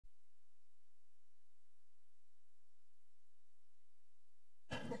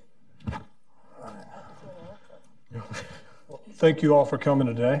thank you all for coming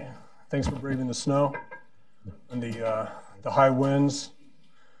today. Thanks for braving the snow and the high winds.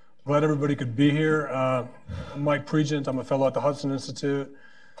 Glad everybody could be here. I'm Mike Pregent. I'm a fellow at the Hudson Institute,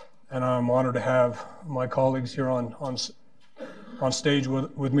 and I'm honored to have my colleagues here on stage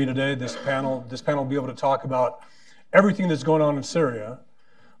with me today. This panel will be able to talk about everything that's going on in Syria,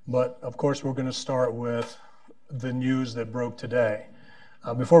 but of course we're going to start with the news that broke today.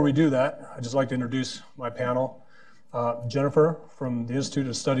 Before we do that, I'd just like to introduce my panel. Jennifer from the Institute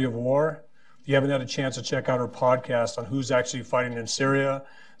of Study of War. If you haven't had a chance to check out her podcast on who's actually fighting in Syria,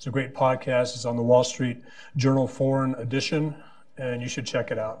 it's a great podcast. It's on the Wall Street Journal Foreign Edition, and you should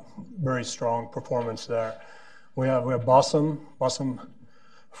check it out. Very strong performance there. We have Bassam. Bassam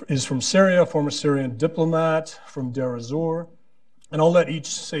is from Syria, former Syrian diplomat from Deir ez-Zor. And I'll let each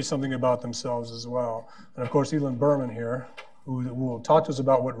say something about themselves as well. And of course, Ilan Berman here, who will talk to us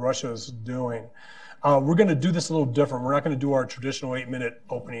about what Russia is doing. We're going to do this a little different. We're not going to do our traditional 8-minute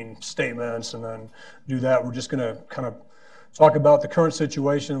opening statements and then do that. We're just going to kind of talk about the current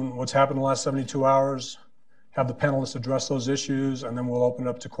situation, what's happened in the last 72 hours, have the panelists address those issues, and then we'll open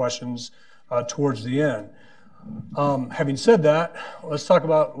up to questions towards the end. Having said that, let's talk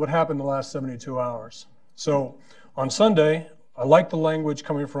about what happened in the last 72 hours. So on Sunday, I like the language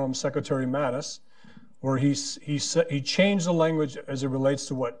coming from Secretary Mattis, where he changed the language as it relates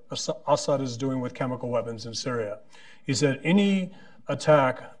to what Assad is doing with chemical weapons in Syria. He said any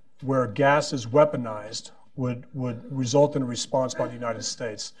attack where gas is weaponized would result in a response by the United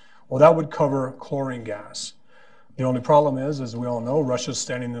States. Well, that would cover chlorine gas. The only problem is, as we all know, Russia's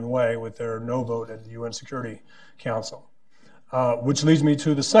standing in the way with their no vote at the UN Security Council. Which leads me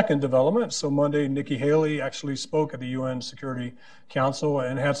to the second development. So Monday, Nikki Haley actually spoke at the UN Security Council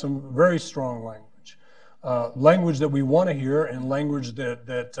and had some very strong language. Language that we want to hear, and language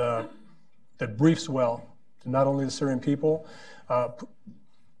that briefs well to not only the Syrian people,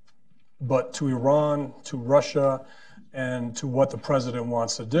 but to Iran, to Russia, and to what the president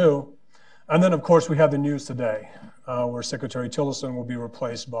wants to do. And then, of course, we have the news today, where Secretary Tillerson will be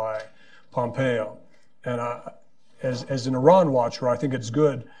replaced by Pompeo. And as an Iran watcher, I think it's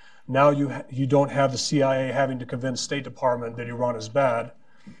good. Now you don't have the CIA having to convince State Department that Iran is bad,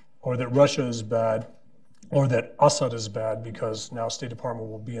 or that Russia is bad, or that Assad is bad, because now State Department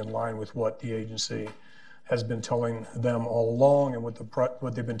will be in line with what the agency has been telling them all along and what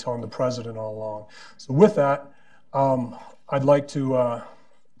they've been telling the president all along. So with that, I'd like to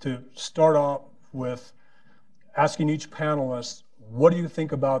start off with asking each panelist, what do you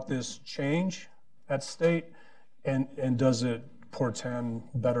think about this change at State, and does it portend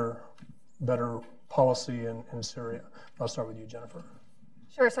better policy in Syria? I'll start with you, Jennifer.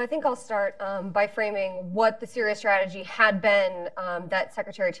 Sure. So I think I'll start by framing what the Syria strategy had been that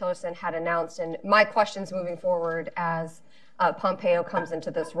Secretary Tillerson had announced, and my questions moving forward as Pompeo comes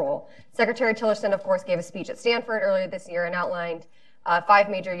into this role. Secretary Tillerson, of course, gave a speech at Stanford earlier this year and outlined 5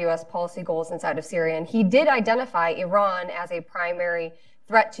 major U.S. policy goals inside of Syria. And he did identify Iran as a primary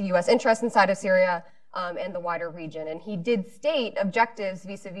threat to U.S. interests inside of Syria and the wider region. And he did state objectives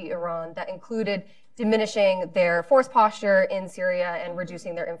vis-a-vis Iran that included diminishing their force posture in Syria and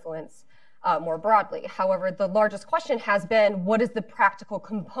reducing their influence more broadly. However, the largest question has been, what is the practical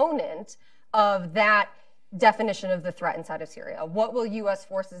component of that definition of the threat inside of Syria? What will U.S.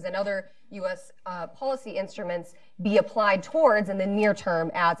 forces and other U.S. Policy instruments be applied towards in the near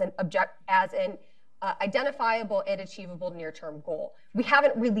term as an identifiable and achievable near-term goal? We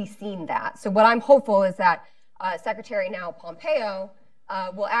haven't really seen that. So what I'm hopeful is that Secretary now Pompeo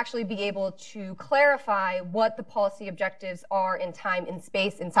will actually be able to clarify what the policy objectives are in time and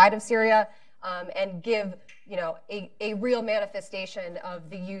space inside of Syria, and give a real manifestation of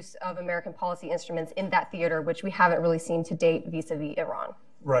the use of American policy instruments in that theater, which we haven't really seen to date vis-a-vis Iran.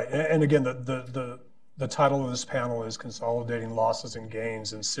 Right, and again, the title of this panel is Consolidating Losses and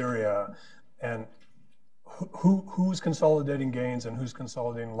Gains in Syria, and who's consolidating gains and who's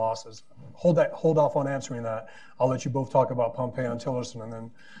consolidating losses? Hold off on answering that. I'll let you both talk about Pompeo and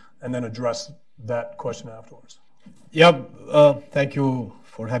Tillerson, and then address that question afterwards. Yeah, thank you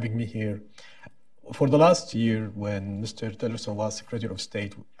for having me here. For the last year, when Mr. Tillerson was Secretary of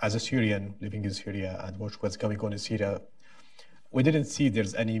State, as a Syrian living in Syria and watched what's going on in Syria, we didn't see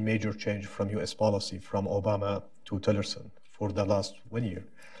there's any major change from U.S. policy from Obama to Tillerson for the last 1 year.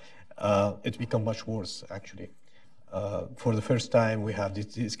 It's become much worse, actually. For the first time, we have this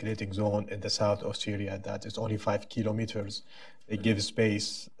de-escalating zone in the south of Syria that is only 5 kilometers. It gives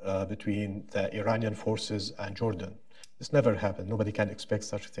space between the Iranian forces and Jordan. This never happened. Nobody can expect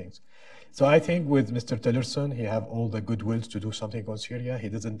such things. So I think with Mr. Tillerson, he have all the goodwills to do something on Syria.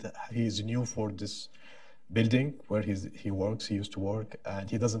 He is new for this building where he works, he used to work, and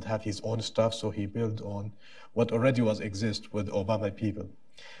he doesn't have his own stuff, so he built on what already was exist with Obama people.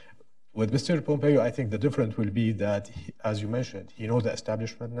 With Mr. Pompeo, I think the difference will be that, as you mentioned, he knows the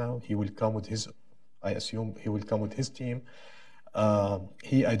establishment now. He will come with his, I assume he will come with his team.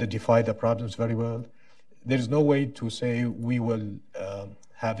 He identified the problems very well. There is no way to say we will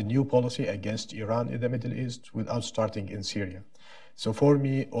have a new policy against Iran in the Middle East without starting in Syria. So for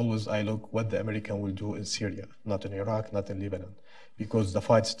me, always I look what the American will do in Syria, not in Iraq, not in Lebanon, because the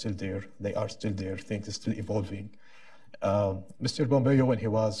fight's still there. They are still there. Things are still evolving. Mr. Pompeo, when he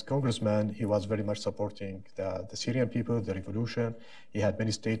was congressman, he was very much supporting the Syrian people, the revolution. He had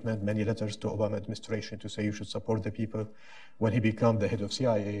many statements, many letters to Obama administration to say you should support the people. When he became the head of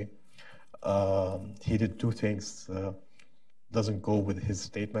CIA, he did two things. Doesn't go with his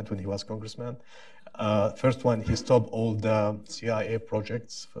statement when he was congressman. First one, he stopped all the CIA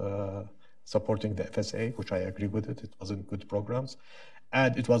projects supporting the FSA, which I agree with it. It wasn't good programs.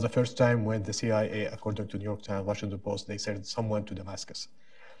 And it was the first time when the CIA, according to New York Times, Washington Post, they sent someone to Damascus.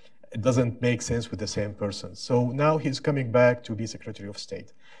 It doesn't make sense with the same person. So now he's coming back to be Secretary of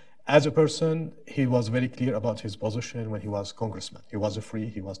State. As a person, he was very clear about his position when he was congressman. He was free.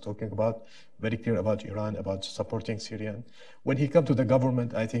 He was talking about, very clear about Iran, about supporting Syrian. When he comes to the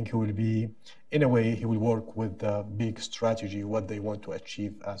government, I think he will be, in a way, he will work with the big strategy, what they want to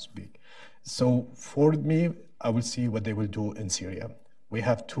achieve as big. So for me, I will see what they will do in Syria. We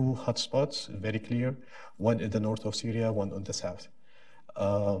have two hotspots, very clear, one in the north of Syria, one on the south.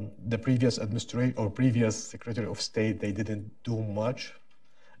 The previous administrator or previous Secretary of State, they didn't do much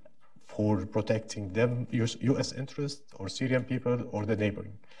for protecting them, U.S. interests or Syrian people or the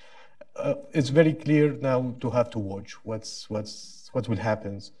neighboring. It's very clear now to have to watch what will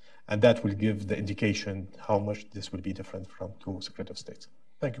happen, and that will give the indication how much this will be different from two Secretary of States.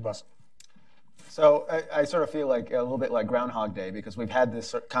 Thank you, Bassam. So I sort of feel like a little bit like Groundhog Day, because we've had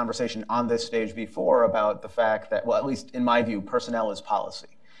this conversation on this stage before about the fact that, well, at least in my view, personnel is policy.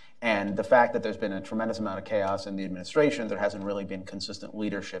 And the fact that there's been a tremendous amount of chaos in the administration, there hasn't really been consistent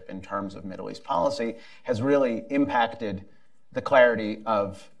leadership in terms of Middle East policy, has really impacted the clarity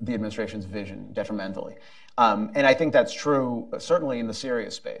of the administration's vision detrimentally. And I think that's true certainly in the Syria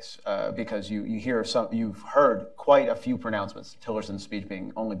space, because you've heard quite a few pronouncements, Tillerson's speech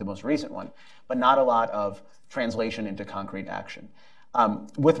being only the most recent one, but not a lot of translation into concrete action.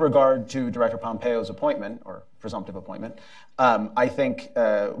 With regard to Director Pompeo's appointment, or presumptive appointment, I think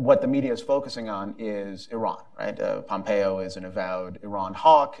what the media is focusing on is Iran, right? Pompeo is an avowed Iran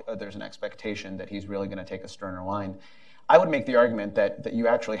hawk. There's an expectation that he's really going to take a sterner line. I would make the argument that you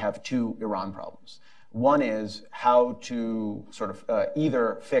actually have two Iran problems. One is how to sort of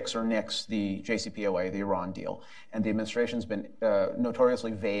either fix or nix the JCPOA, the Iran deal. And the administration's been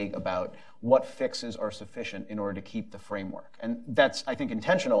notoriously vague about what fixes are sufficient in order to keep the framework. And that's, I think,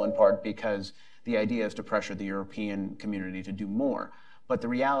 intentional in part because the idea is to pressure the European community to do more. But the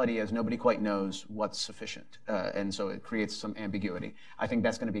reality is nobody quite knows what's sufficient. And so it creates some ambiguity. I think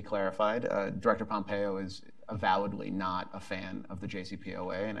that's going to be clarified. Director Pompeo is avowedly not a fan of the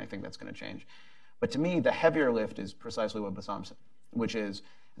JCPOA, and I think that's going to change. But to me, the heavier lift is precisely what Bassam said, which is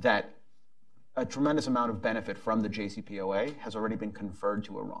that a tremendous amount of benefit from the JCPOA has already been conferred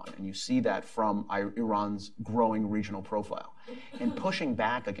to Iran. And you see that from Iran's growing regional profile. And pushing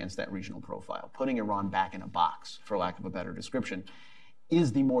back against that regional profile, putting Iran back in a box, for lack of a better description,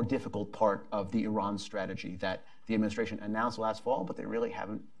 is the more difficult part of the Iran strategy that the administration announced last fall, but they really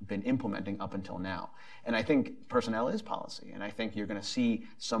haven't been implementing up until now. And I think personnel is policy, and I think you're going to see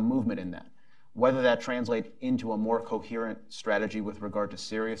some movement in that. Whether that translates into a more coherent strategy with regard to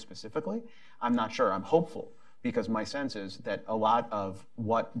Syria specifically, I'm not sure. I'm hopeful, because my sense is that a lot of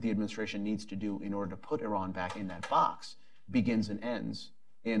what the administration needs to do in order to put Iran back in that box begins and ends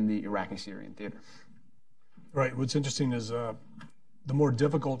in the Iraqi-Syrian theater. Right. What's interesting is the more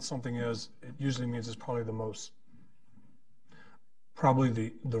difficult something is, it usually means it's probably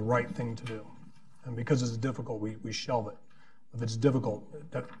the right thing to do. And because it's difficult, we shelve it. If it's difficult,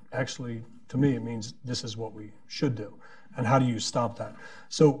 that actually, to me, it means this is what we should do. And how do you stop that?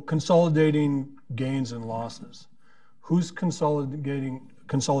 So consolidating gains and losses. Who's consolidating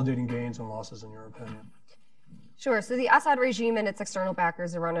gains and losses, in your opinion? Sure. So the Assad regime and its external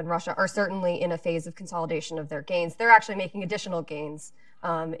backers, Iran and Russia, are certainly in a phase of consolidation of their gains. They're actually making additional gains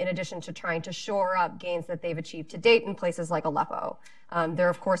in addition to trying to shore up gains that they've achieved to date in places like Aleppo. They're,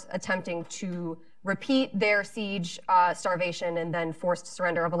 of course, attempting to repeat their siege, starvation, and then forced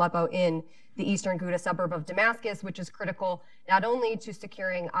surrender of Aleppo in the eastern Ghouta suburb of Damascus, which is critical not only to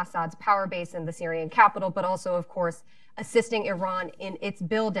securing Assad's power base in the Syrian capital, but also, of course, assisting Iran in its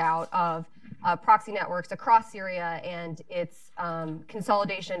build out of proxy networks across Syria and its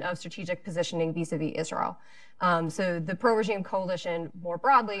consolidation of strategic positioning vis-a-vis Israel. So the pro-regime coalition more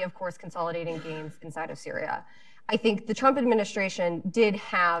broadly, of course, consolidating gains inside of Syria. I think the Trump administration did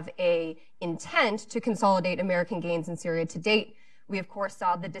have an intent to consolidate American gains in Syria to date. We, of course,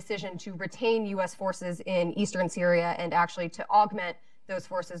 saw the decision to retain U.S. forces in eastern Syria and actually to augment those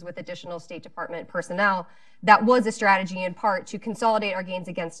forces with additional State Department personnel. That was a strategy in part to consolidate our gains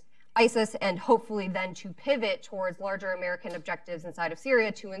against ISIS and hopefully then to pivot towards larger American objectives inside of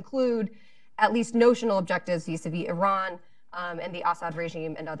Syria to include at least notional objectives vis-a-vis Iran and the Assad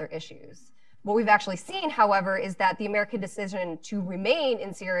regime and other issues. What we've actually seen, however, is that the American decision to remain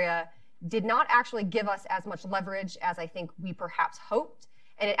in Syria did not actually give us as much leverage as I think we perhaps hoped.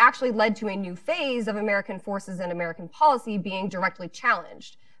 And it actually led to a new phase of American forces and American policy being directly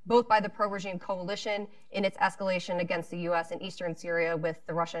challenged, both by the pro-regime coalition in its escalation against the U.S. in eastern Syria with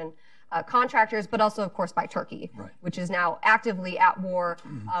the Russian contractors, but also, of course, by Turkey, which is now actively at war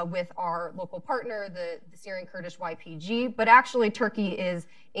with our local partner, the Syrian Kurdish YPG. But actually, Turkey is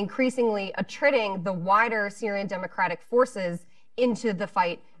increasingly attriting the wider Syrian democratic forces into the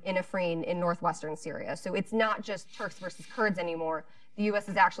fight in Afrin in northwestern Syria. So it's not just Turks versus Kurds anymore. The U.S.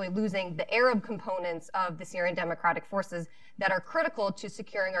 is actually losing the Arab components of the Syrian democratic forces that are critical to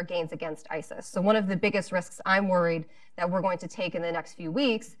securing our gains against ISIS. So one of the biggest risks I'm worried that we're going to take in the next few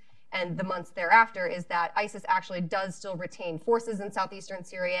weeks and the months thereafter is that ISIS actually does still retain forces in southeastern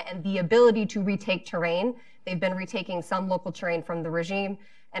Syria and the ability to retake terrain. They've been retaking some local terrain from the regime.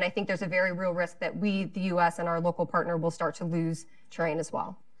 And I think there's a very real risk that we, the U.S. and our local partner, will start to lose terrain as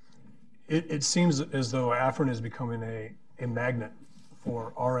well. It seems as though Afrin is becoming a magnet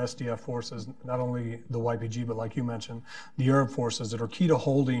for our SDF forces, not only the YPG, but like you mentioned, the Arab forces that are key to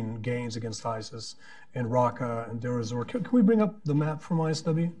holding gains against ISIS in Raqqa and Deir ez-Zor. Can we bring up the map from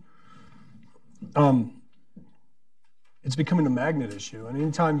ISW? It's becoming a magnet issue. And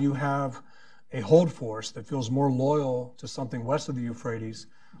anytime you have a hold force that feels more loyal to something west of the Euphrates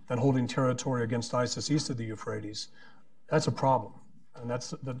than holding territory against ISIS east of the Euphrates, that's a problem. And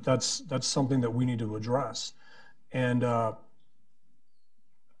that's something that we need to address. And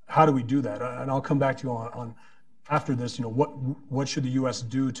how do we do that? And I'll come back to you on after this. You know, what should the U.S.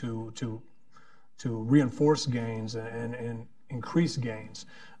 do to reinforce gains and increase gains?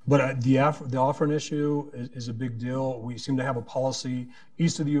 But the Afrin issue is a big deal. We seem to have a policy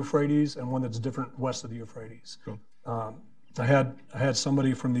east of the Euphrates and one that's different west of the Euphrates. Cool. I had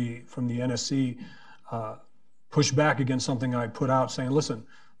somebody from the NSC push back against something I put out, saying, "Listen,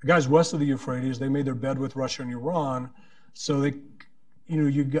 the guys west of the Euphrates, they made their bed with Russia and Iran, so they."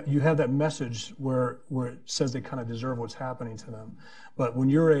 You have that message where it says they kind of deserve what's happening to them. But when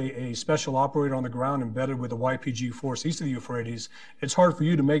you're a special operator on the ground embedded with a YPG force east of the Euphrates, it's hard for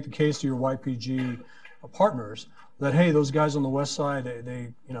you to make the case to your YPG partners that, hey, those guys on the west side,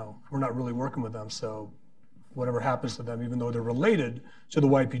 we're not really working with them. So whatever happens to them, even though they're related to the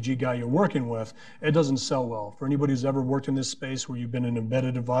YPG guy you're working with, it doesn't sell well. For anybody who's ever worked in this space where you've been an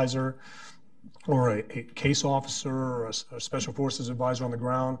embedded advisor, or a case officer or a special forces advisor on the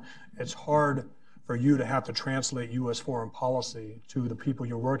ground, it's hard for you to have to translate U.S. foreign policy to the people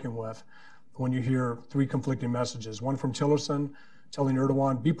you're working with when you hear three conflicting messages. One from Tillerson telling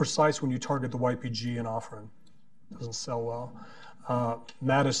Erdogan, be precise when you target the YPG in Afrin. Doesn't sell well.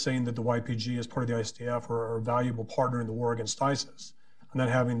 Mattis saying that the YPG as part of the ISDF are a valuable partner in the war against ISIS. And then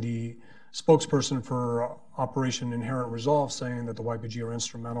having the spokesperson for Operation Inherent Resolve saying that the YPG are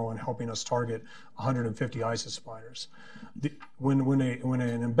instrumental in helping us target 150 ISIS fighters. When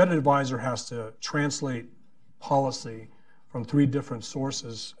an embedded advisor has to translate policy from three different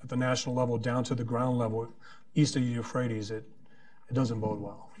sources at the national level down to the ground level east of the Euphrates, it doesn't bode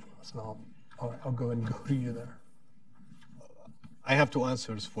well. So I'll go ahead and go to you there. I have two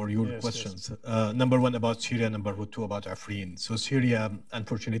answers for your questions. Yes. Number one about Syria, number two about Afrin. So Syria,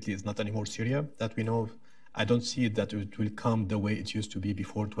 unfortunately, is not anymore Syria that we know. I don't see it that it will come the way it used to be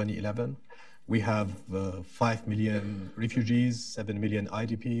before 2011. We have 5 million refugees, 7 million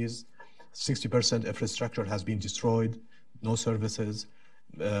IDPs, 60% infrastructure has been destroyed, no services.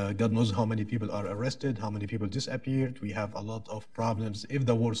 God knows how many people are arrested, how many people disappeared. We have a lot of problems. If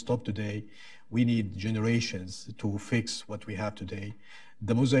the war stopped today, we need generations to fix what we have today.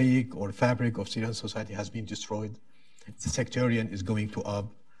 The mosaic or fabric of Syrian society has been destroyed. The sectarian is going to up.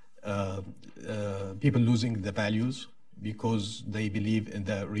 People losing the values because they believe in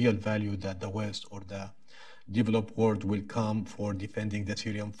the real value that the West or the developed world will come for defending the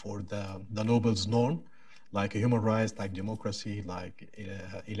Syrian for the Nobel's norm, like human rights, like democracy, like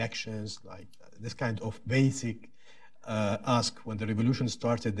elections, like this kind of basic ask, when the revolution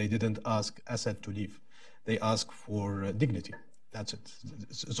started, they didn't ask Assad to leave. They asked for dignity. That's it.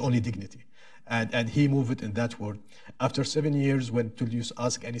 It's only dignity. And he moved it in that word. After 7 years, when you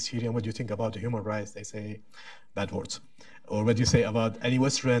ask any Syrian, what do you think about human rights? They say bad words. Or what do you say about any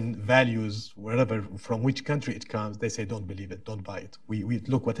Western values, wherever, from which country it comes, they say, don't believe it, don't buy it. We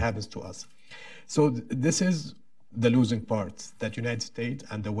look what happens to us. So this is the losing part, that United States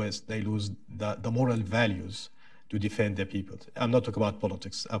and the West, they lose the moral values to defend their people. I'm not talking about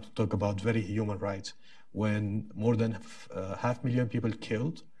politics. I'm talking about very human rights. When more than 500,000 people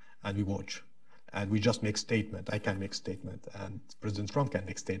killed, and we watch, and we just make statement. I can make statement, and President Trump can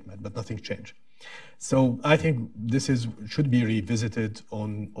make statement, but nothing changed. So I think this should be revisited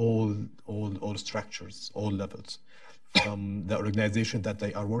on all structures, all levels, from the organization that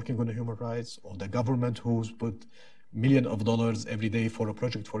they are working on human rights, or the government who's put millions of dollars every day for a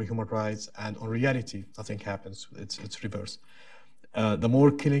project for human rights, and on reality, nothing happens. It's reverse. The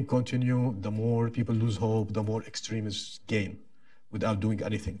more killing continue, the more people lose hope, the more extremists gain without doing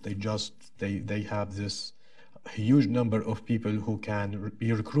anything. They have this huge number of people who can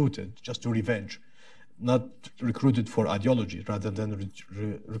be recruited just to revenge, not recruited for ideology, rather than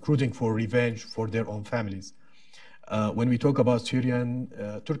recruiting for revenge for their own families. When we talk about Syrian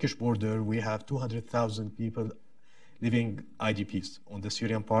Turkish border, we have 200,000 people living IDPs on the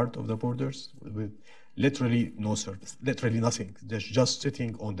Syrian part of the borders with literally no service, literally nothing. They're just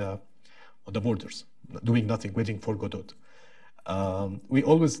sitting on the borders, doing nothing, waiting for Godot. We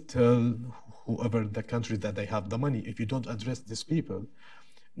always tell whoever the country that they have the money, if you don't address these people,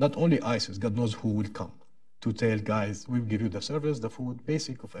 not only ISIS, God knows who will come to tell guys, we'll give you the service, the food,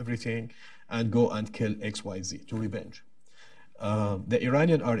 basic of everything, and go and kill XYZ to revenge. The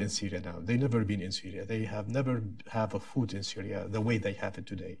Iranians are in Syria now. They've never been in Syria. They have never have a food in Syria the way they have it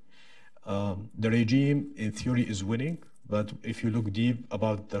today. The regime, in theory, is winning, but if you look deep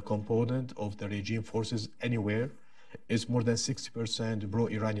about the component of the regime forces anywhere, it's more than 60%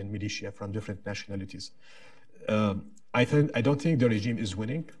 pro-Iranian militia from different nationalities. I don't think the regime is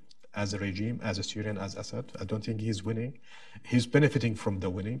winning as a regime, as a Syrian, as Assad. I don't think he's winning. He's benefiting from the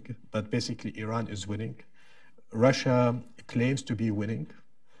winning, but basically Iran is winning. Russia claims to be winning,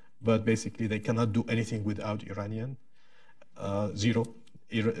 but basically they cannot do anything without Iranian. Zero.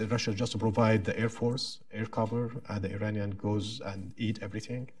 Russia just provide the air force, air cover, and the Iranian goes and eat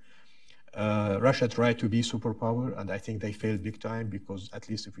everything. Russia tried to be superpower, and I think they failed big time, because at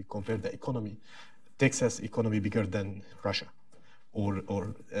least if we compare the economy, Texas economy bigger than Russia,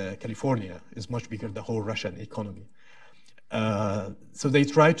 or California is much bigger than the whole Russian economy. So they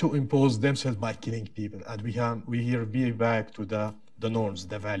try to impose themselves by killing people, and we here be back to the norms,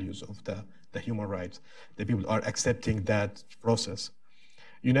 the values of the human rights. The people are accepting that process.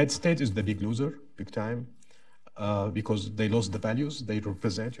 United States is the big loser, big time, because they lost the values. They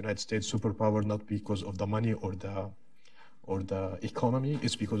represent United States superpower not because of the money or the economy,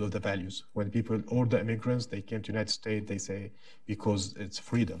 it's because of the values. When people, or the immigrants, they came to United States, they say, because it's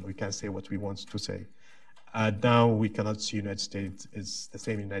freedom, we can say what we want to say. Now we cannot see United States is the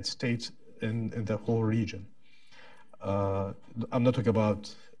same United States in the whole region. I'm not talking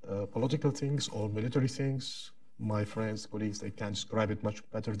about political things or military things. My friends, colleagues, they can describe it much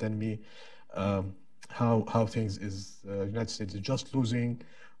better than me. How things is, United States is just losing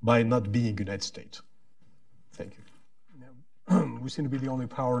by not being United States. Thank you. Yeah. We seem to be the only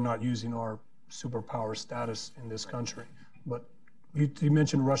power not using our superpower status in this country. But you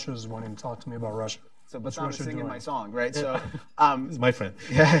mentioned Russia is winning. Talk to me about Russia. So Bassam is singing my song, right? So, He's my friend.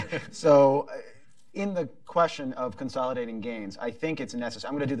 Yeah. So, in the question of consolidating gains, I think it's necessary.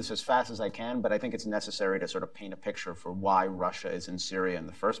 I'm going to do this as fast as I can, but I think it's necessary to sort of paint a picture for why Russia is in Syria in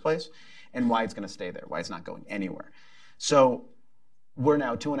the first place, and why it's going to stay there, why it's not going anywhere. So, we're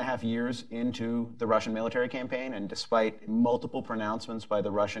now 2.5 years into the Russian military campaign, and despite multiple pronouncements by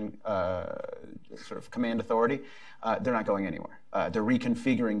the Russian sort of command authority, they're not going anywhere. They're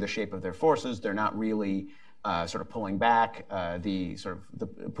reconfiguring the shape of their forces. They're not really sort of pulling back.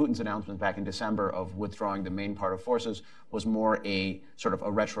 Putin's announcement back in December of withdrawing the main part of forces was more a sort of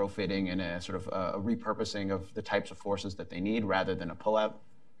a retrofitting and a sort of a repurposing of the types of forces that they need, rather than a pullout.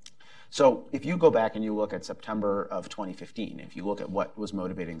 So if you go back and you look at September of 2015, if you look at what was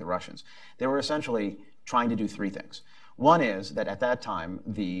motivating the Russians, they were essentially trying to do three things. One is that at that time,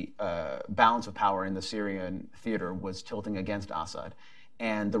 the balance of power in the Syrian theater was tilting against Assad.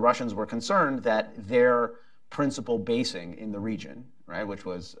 And the Russians were concerned that their principal basing in the region, right, which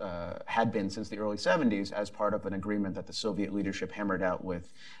was had been since the early 70s as part of an agreement that the Soviet leadership hammered out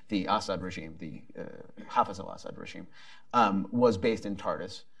with the Assad regime, the Hafez al-Assad regime, was based in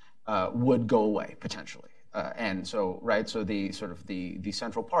Tartus, would go away, potentially. And so, right, so the sort of the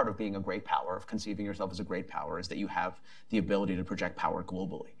central part of being a great power, of conceiving yourself as a great power, is that you have the ability to project power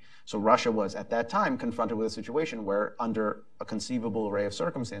globally. So Russia was, at that time, confronted with a situation where, under a conceivable array of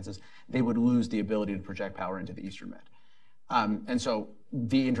circumstances, they would lose the ability to project power into the Eastern Med. And so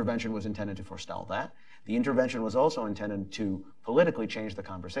the intervention was intended to forestall that. The intervention was also intended to politically change the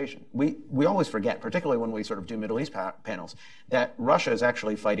conversation. We always forget, particularly when we sort of do Middle East panels, that Russia is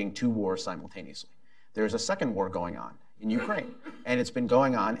actually fighting two wars simultaneously. There's a second war going on in Ukraine, and it's been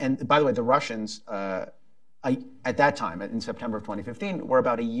going on. And by the way, the Russians, at that time, in September of 2015, were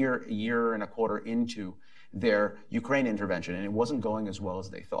about a year and a quarter into their Ukraine intervention, and it wasn't going as well as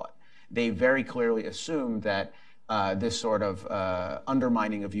they thought. They very clearly assumed that this sort of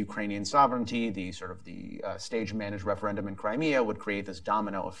undermining of Ukrainian sovereignty, the stage-managed referendum in Crimea, would create this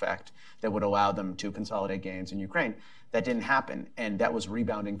domino effect that would allow them to consolidate gains in Ukraine. That didn't happen, and that was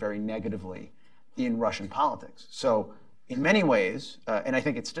rebounding very negatively in Russian politics. So in many ways, and I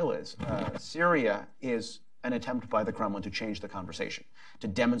think it still is, Syria is an attempt by the Kremlin to change the conversation, to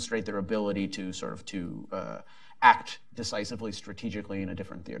demonstrate their ability to act decisively, strategically in a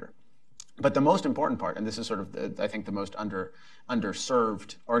different theater. But the most important part, and this is I think the most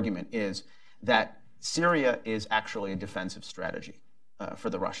underserved argument, is that Syria is actually a defensive strategy for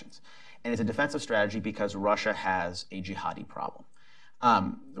the Russians. And it's a defensive strategy because Russia has a jihadi problem.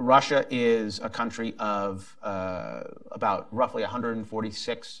 Russia is a country of about roughly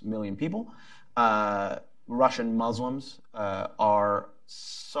 146 million people. Russian Muslims are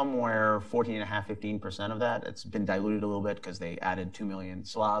somewhere 14.5–15% of that. It's been diluted a little bit because they added 2 million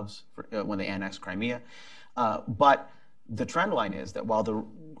Slavs when they annexed Crimea. But the trend line is that while the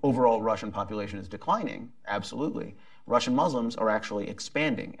overall Russian population is declining, absolutely, Russian Muslims are actually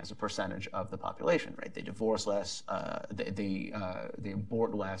expanding as a percentage of the population, right? They divorce less, they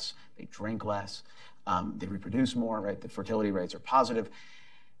abort less, they drink less, they reproduce more, right? The fertility rates are positive.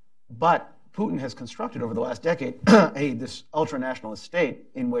 But Putin has constructed over the last decade this ultra-nationalist state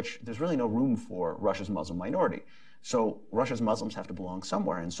in which there's really no room for Russia's Muslim minority. So Russia's Muslims have to belong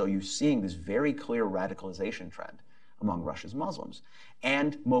somewhere. And so you're seeing this very clear radicalization trend among Russia's Muslims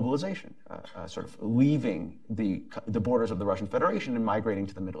and mobilization, sort of leaving the borders of the Russian Federation and migrating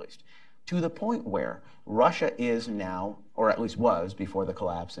to the Middle East, to the point where Russia is now, or at least was before the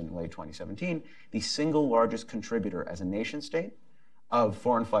collapse in late 2017, the single largest contributor as a nation state of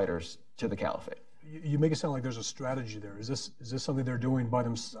foreign fighters to the caliphate. You make it sound like there's a strategy there. Is this something they're doing by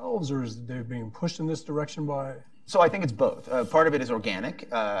themselves, or is they being pushed in this direction by? So I think it's both. Part of it is organic.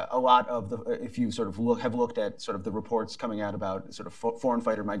 A lot of if you sort of have looked at sort of the reports coming out about sort of foreign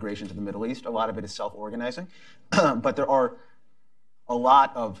fighter migration to the Middle East, a lot of it is self-organizing. But there are a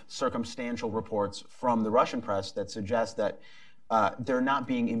lot of circumstantial reports from the Russian press that suggest that they're not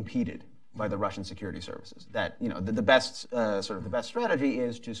being impeded by the Russian security services. That the best strategy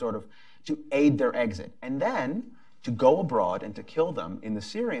is to aid their exit, and then to go abroad and to kill them in the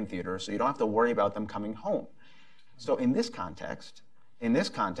Syrian theater, so you don't have to worry about them coming home. So in this context,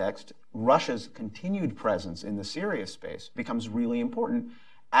 Russia's continued presence in the Syria space becomes really important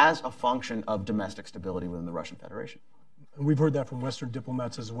as a function of domestic stability within the Russian Federation. And we've heard that from Western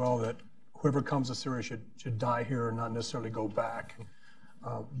diplomats as well, that whoever comes to Syria should die here and not necessarily go back.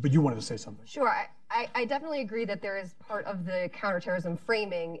 But you wanted to say something. Sure. I definitely agree that there is part of the counterterrorism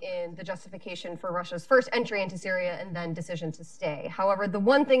framing in the justification for Russia's first entry into Syria and then decision to stay. However, the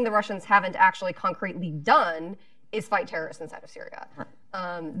one thing the Russians haven't actually concretely done is fight terrorists inside of Syria.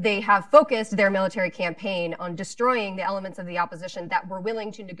 Right. They have focused their military campaign on destroying the elements of the opposition that were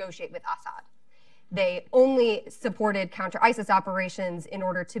willing to negotiate with Assad. They only supported counter-ISIS operations in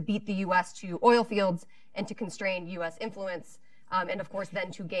order to beat the U.S. to oil fields and to constrain U.S. influence. And of course,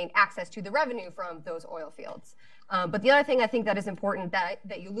 then to gain access to the revenue from those oil fields. But the other thing I think that is important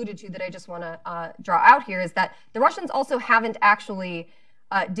that you alluded to that I just want to draw out here is that the Russians also haven't actually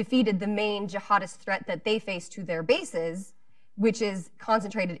defeated the main jihadist threat that they face to their bases, which is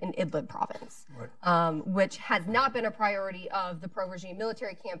concentrated in Idlib province, right. Which has not been a priority of the pro-regime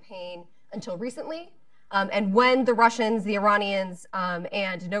military campaign until recently. And when the Russians, the Iranians,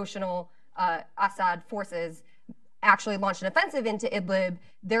 and notional Assad forces actually launched an offensive into Idlib,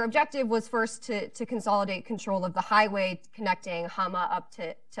 their objective was first to consolidate control of the highway connecting Hama up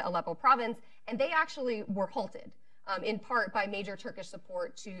to Aleppo province, and they actually were halted, in part by major Turkish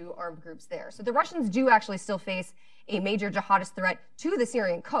support to armed groups there. So the Russians do actually still face a major jihadist threat to the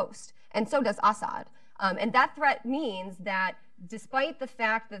Syrian coast, and so does Assad. And that threat means that despite the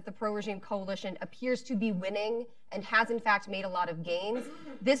fact that the pro-regime coalition appears to be winning and has in fact made a lot of gains,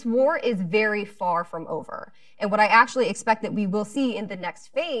 this war is very far from over. And what I actually expect that we will see in the next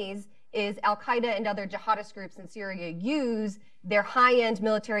phase is Al-Qaeda and other jihadist groups in Syria use their high-end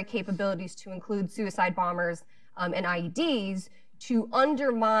military capabilities to include suicide bombers and IEDs to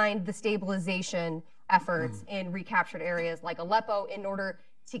undermine the stabilization efforts in recaptured areas like Aleppo in order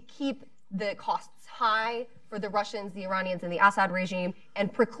to keep the costs high for the Russians, the Iranians, and the Assad regime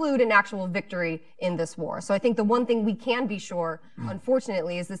and preclude an actual victory in this war. So I think the one thing we can be sure,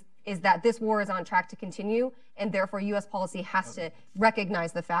 unfortunately, is that this war is on track to continue, and therefore U.S. policy has to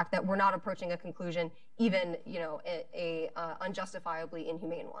recognize the fact that we're not approaching a conclusion, even a unjustifiably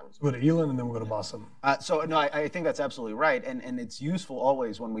inhumane one. We'll go to Ilan and then we'll go to Bassam. No, I think that's absolutely right, and it's useful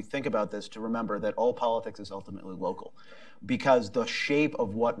always when we think about this to remember that all politics is ultimately local, because the shape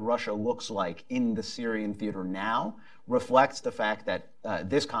of what Russia looks like in the Syrian theater now reflects the fact that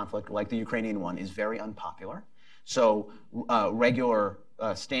this conflict, like the Ukrainian one, is very unpopular. So regular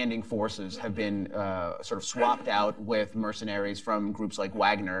standing forces have been sort of swapped out with mercenaries from groups like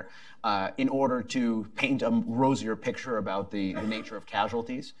Wagner in order to paint a rosier picture about the nature of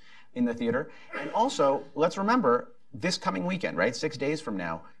casualties in the theater. And also, let's remember, this coming weekend, right, 6 days from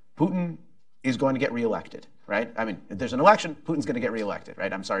now, Putin is going to get reelected, right? I mean, if there's an election, Putin's going to get reelected,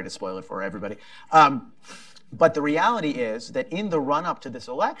 right? I'm sorry to spoil it for everybody. But the reality is that in the run-up to this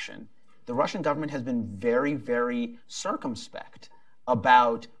election, the Russian government has been very, very circumspect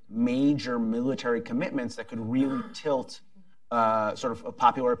about major military commitments that could really tilt sort of a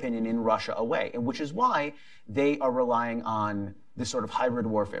popular opinion in Russia away, and which is why they are relying on this sort of hybrid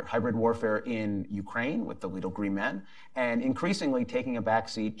warfare in Ukraine with the Little Green Men, and increasingly taking a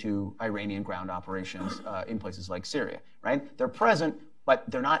backseat to Iranian ground operations in places like Syria, right? They're present, but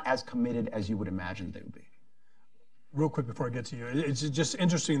they're not as committed as you would imagine they would be. Real quick before I get to you, it's just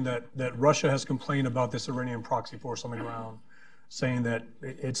interesting that Russia has complained about this Iranian proxy force on the ground, saying that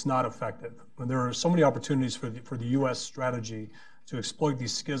it's not effective. And there are so many opportunities for the U.S. strategy to exploit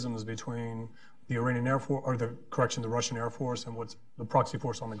these schisms between the Iranian Air Force, or the Russian Air Force, and what's the proxy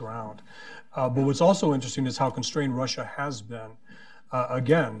force on the ground. But what's also interesting is how constrained Russia has been.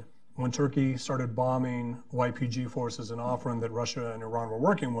 Again, when Turkey started bombing YPG forces in Afrin that Russia and Iran were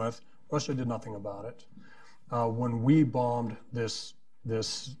working with, Russia did nothing about it. When we bombed this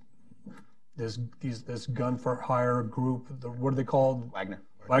gun for hire group, what are they called?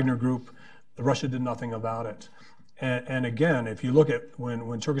 Wagner group. Russia did nothing about it. And again, if you look at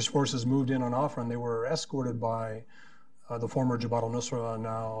when Turkish forces moved in on Afrin, they were escorted by the former Jabhat al-Nusra,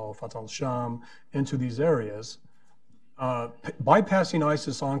 now Fatah al-Sham, into these areas, bypassing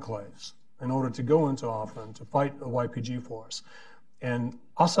ISIS enclaves in order to go into Afrin to fight a YPG force. And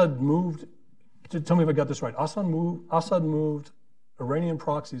Assad moved, tell me if I got this right, Assad moved Iranian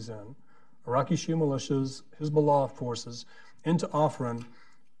proxies in, Iraqi Shia militias, Hezbollah forces, into Afrin,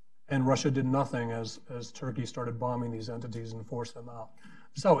 and Russia did nothing as Turkey started bombing these entities and forced them out.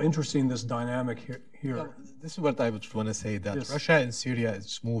 This is how interesting this dynamic here. No, this is what I would want to say, that Yes. Russia and Syria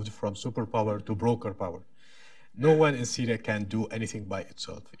has moved from superpower to broker power. No one in Syria can do anything by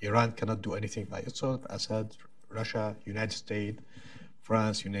itself. Iran cannot do anything by itself. Assad, Russia, United States,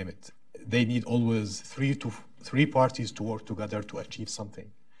 France, you name it. They need always three parties to work together to achieve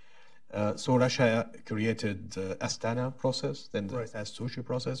something. So Russia created Astana process, then the Sochi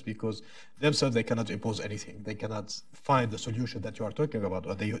process, because themselves they cannot impose anything. They cannot find the solution that you are talking about,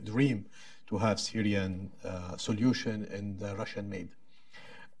 or they dream to have Syrian solution in the Russian made.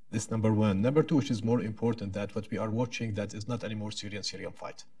 This number one. Number two, which is more important, that what we are watching, that is not anymore Syrian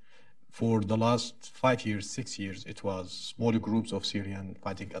fight. For the last 5 years, 6 years, it was small groups of Syrian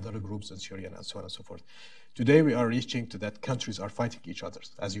fighting other groups in Syria and so on and so forth. Today, we are reaching to that countries are fighting each other,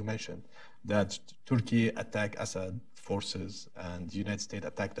 as you mentioned, that Turkey attacked Assad forces and the United States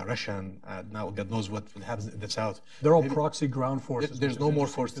attacked the Russian, and now God knows what will happen in the south. They're all proxy ground forces. There's no more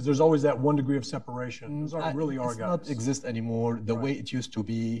forces. There's always that 1 degree of separation. Those aren't really our guys. It does not exist anymore the way it used to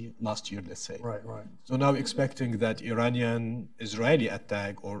be last year, let's say. Right. So now expecting that Iranian-Israeli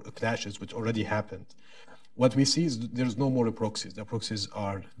attack or clashes, which already happened, what we see is there's no more proxies. The proxies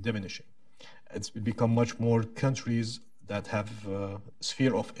are diminishing. It's become much more countries that have a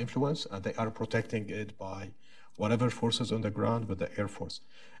sphere of influence, and they are protecting it by whatever forces on the ground with the Air Force.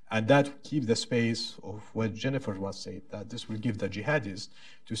 And that keep the space of what Jennifer was saying, that this will give the jihadis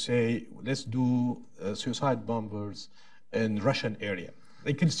to say, let's do suicide bombers in Russian area.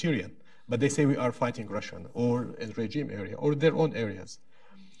 They kill Syrian, but they say we are fighting Russian, or in regime area, or their own areas.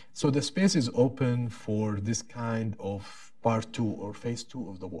 So the space is open for this kind of part two or phase two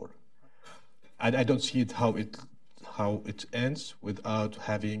of the war. And I don't see it how it ends without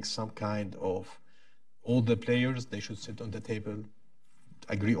having some kind of, all the players, they should sit on the table,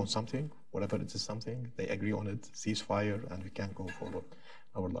 agree on something, whatever it is something, they agree on it, ceasefire, and we can go forward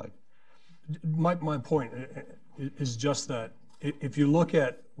our life. my point is just that if you look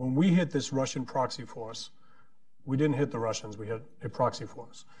at when we hit this Russian proxy force, we didn't hit the Russians. We hit a proxy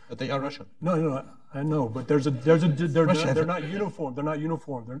force. But they are Russian. No, I know, but they're not uniform. They're not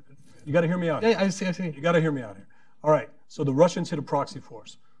uniform. You got to hear me out. Yeah, I see. You got to hear me out here. All right. So the Russians hit a proxy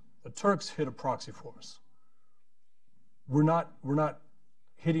force. The Turks hit a proxy force. We're not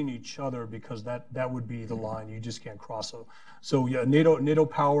hitting each other because that would be the line. You just can't cross. So yeah, NATO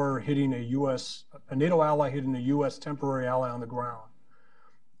power hitting a NATO ally hitting a U.S. temporary ally on the ground.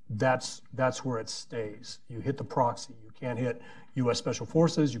 That's where it stays. You hit the proxy. You can't hit U.S. Special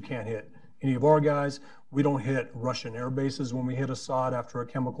Forces. You can't hit any of our guys. We don't hit Russian air bases when we hit Assad after a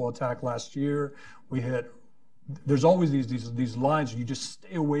chemical attack last year. There's always these lines you just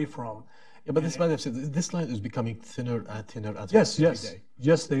stay away from. Yeah, but this line is becoming thinner and thinner and thinner every day.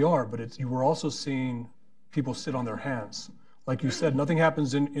 Yes, they are. But you were also seeing people sit on their hands. Like you said, nothing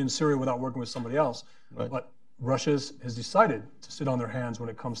happens in Syria without working with somebody else. Right. But Russia has decided to sit on their hands when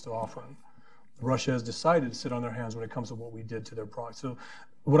it comes to offering. Russia has decided to sit on their hands when it comes to what we did to their proxy. So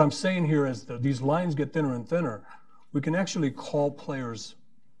what I'm saying here is that these lines get thinner and thinner. We can actually call players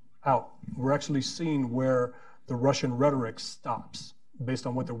out. We're actually seeing where the Russian rhetoric stops based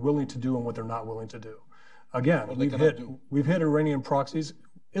on what they're willing to do and what they're not willing to do. Again, we've hit Iranian proxies.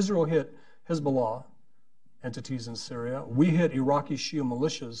 Israel hit Hezbollah entities in Syria. We hit Iraqi Shia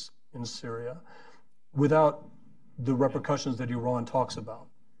militias in Syria without the repercussions that Iran talks about,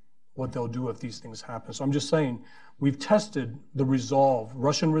 what they'll do if these things happen. So I'm just saying, we've tested the resolve,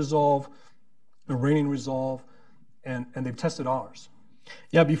 Russian resolve, Iranian resolve, and they've tested ours.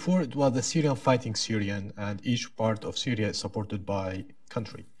 Yeah, before it was the Syrian fighting Syrian, and each part of Syria is supported by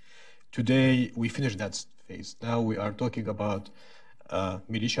country. Today, we finished that phase. Now we are talking about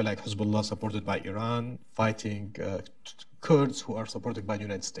militia like Hezbollah supported by Iran, fighting Kurds who are supported by the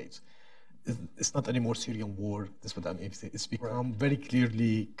United States. It's not anymore Syrian war. That's what I mean. It's become very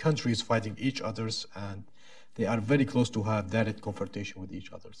clearly countries fighting each others, and they are very close to have direct confrontation with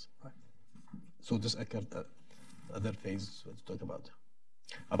each others. Right. So this other phase to talk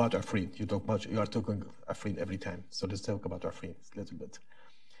about Afrin. You are talking Afrin every time. So let's talk about Afrin a little bit.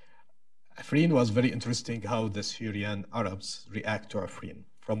 Afrin was very interesting how the Syrian Arabs react to Afrin.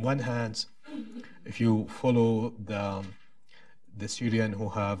 From one hand, if you follow the Syrian who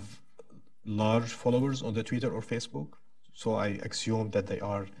have large followers on the Twitter or Facebook, so I assume that they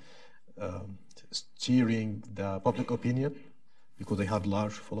are steering the public opinion because they have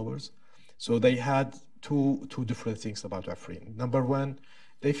large followers. So they had two different things about Afrin. Number one,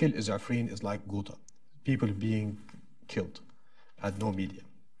 they feel Afrin is like Ghouta, people being killed and no media.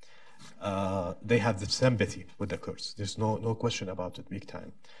 They have the sympathy with the Kurds. There's no question about it, big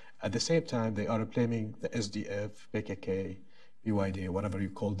time. At the same time, they are blaming the SDF, PKK, PYD, whatever you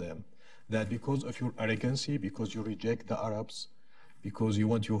call them, that because of your arrogancy, because you reject the Arabs, because you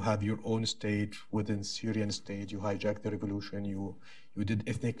want to have your own state within Syrian state, you hijacked the revolution, you did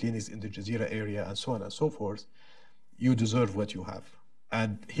ethnic cleanings in the Jazeera area, and so on and so forth, you deserve what you have.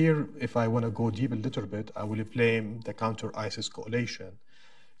 And here, if I want to go deep a little bit, I will blame the counter-ISIS coalition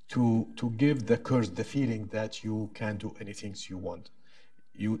to give the Kurds the feeling that you can do anything you want.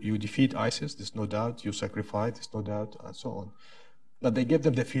 You defeat ISIS, there's no doubt, you sacrifice, there's no doubt, and so on. But they give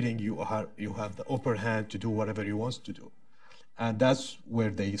them the feeling you have the upper hand to do whatever you want to do. And that's where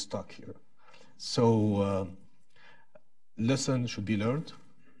they stuck here. So lesson should be learned.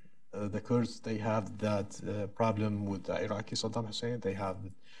 The Kurds, they have that problem with the Iraqi Saddam Hussein. They have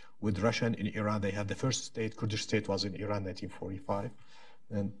with Russian in Iran. They have the first state, Kurdish state was in Iran, 1945.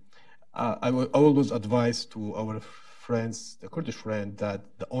 And I always advise to our friends, the Kurdish friend, that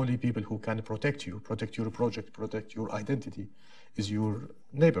the only people who can protect you, protect your project, protect your identity, is your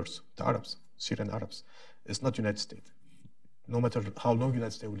neighbors, the Arabs, Syrian Arabs. It's not United States. No matter how long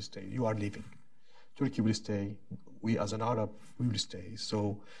United States will stay, you are leaving. Turkey will stay. We as an Arab, we will stay.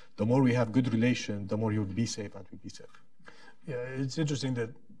 So the more we have good relations, the more you'll be safe and we'll be safe. Yeah, it's interesting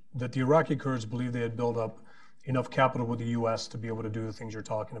that the Iraqi Kurds believe they had built up enough capital with the U.S. to be able to do the things you're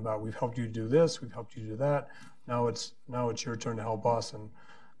talking about. We've helped you do this, we've helped you do that. Now it's your turn to help us. And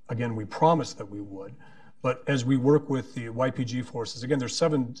again, we promised that we would. But as we work with the YPG forces, again, there's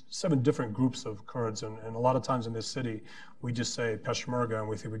seven different groups of Kurds, and a lot of times in this city, we just say Peshmerga, and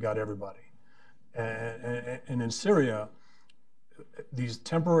we think we got everybody. And in Syria, these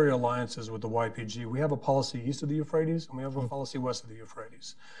temporary alliances with the YPG, we have a policy east of the Euphrates, and we have a policy west of the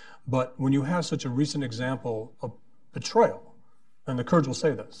Euphrates. But when you have such a recent example of betrayal, and the Kurds will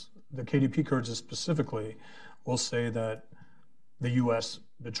say this, the KDP Kurds specifically will say that the U.S.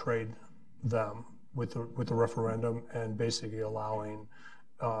 betrayed them with the referendum and basically allowing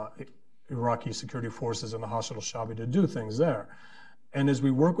Iraqi security forces and the Hashd al-Shaabi to do things there. And as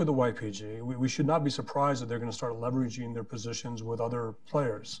we work with the YPG, we should not be surprised that they're going to start leveraging their positions with other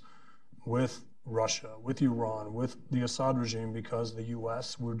players, with Russia, with Iran, with the Assad regime, because the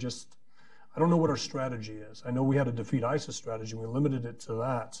U.S., I don't know what our strategy is. I know we had a defeat ISIS strategy. We limited it to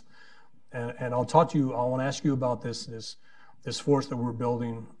that. And I'll talk to you, I want to ask you about this force that we're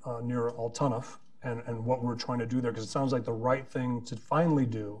building near Al-Tanaf and what we're trying to do there, because it sounds like the right thing to finally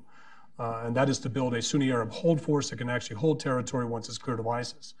do. And that is to build a Sunni Arab hold force that can actually hold territory once it's cleared of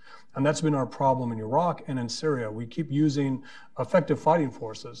ISIS. And that's been our problem in Iraq and in Syria. We keep using effective fighting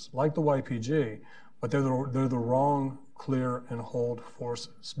forces like the YPG, but they're the wrong clear and hold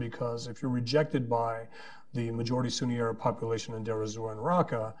forces, because if you're rejected by the majority Sunni Arab population in Deir ez-Zor and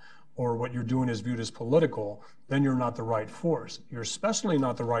Raqqa, or what you're doing is viewed as political, then you're not the right force. You're especially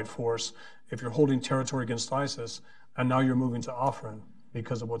not the right force if you're holding territory against ISIS and now you're moving to Afrin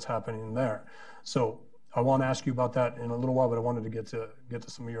because of what's happening there. So I want to ask you about that in a little while, but I wanted to get to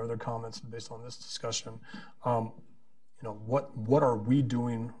some of your other comments based on this discussion. What are we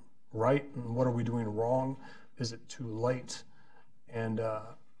doing right and what are we doing wrong? Is it too late? And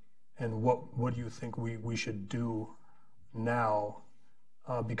what do you think we should do now?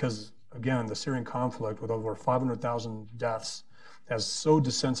 Because again, the Syrian conflict with over 500,000 deaths has so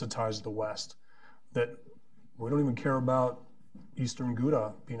desensitized the West that we don't even care about Eastern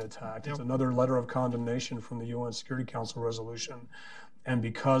Ghouta being attacked. It's another letter of condemnation from the UN Security Council resolution. And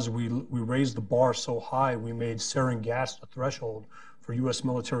because we raised the bar so high, we made sarin gas a threshold for US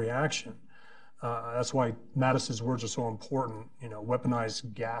military action. That's why Mattis's words are so important,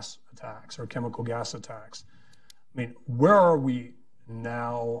 weaponized gas attacks or chemical gas attacks. I mean, where are we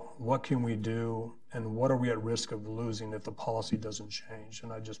now? What can we do? And what are we at risk of losing if the policy doesn't change?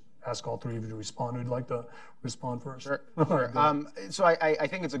 And I just ask all three of you to respond. Who'd like to respond first? Sure. So I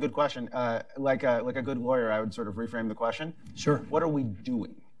think it's a good question. Like a good lawyer, I would sort of reframe the question. Sure. What are we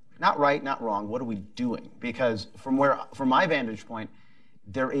doing? Not right, not wrong. What are we doing? Because from my vantage point,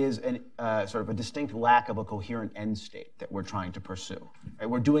 there is sort of a distinct lack of a coherent end state that we're trying to pursue. Right?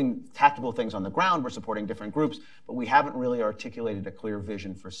 We're doing tactical things on the ground. We're supporting different groups, but we haven't really articulated a clear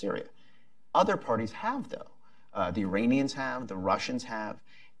vision for Syria. Other parties have, though. The Iranians have, the Russians have.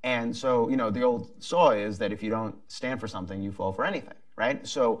 And so, the old saw is that if you don't stand for something, you fall for anything, right?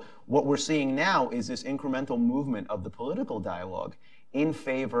 So what we're seeing now is this incremental movement of the political dialogue in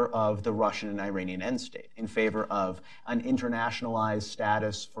favor of the Russian and Iranian end state, in favor of an internationalized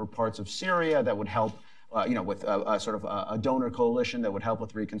status for parts of Syria that would help, with a sort of a donor coalition that would help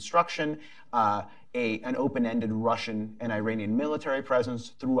with reconstruction, an open-ended Russian and Iranian military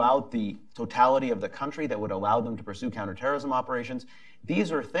presence throughout the totality of the country that would allow them to pursue counterterrorism operations.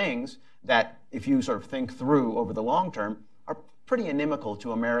 These are things that, if you sort of think through over the long term, are pretty inimical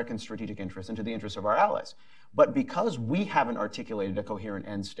to American strategic interests and to the interests of our allies. But because we haven't articulated a coherent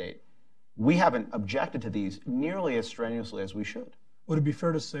end state, we haven't objected to these nearly as strenuously as we should. Would it be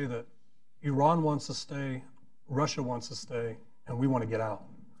fair to say that Iran wants to stay, Russia wants to stay, and we want to get out?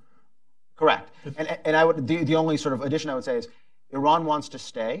 Correct. And I would the only sort of addition I would say is Iran wants to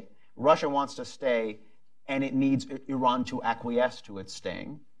stay, Russia wants to stay, and it needs Iran to acquiesce to its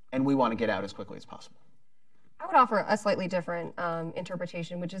staying, and we want to get out as quickly as possible. I would offer a slightly different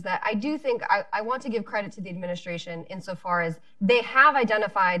interpretation, which is that I do think I want to give credit to the administration insofar as they have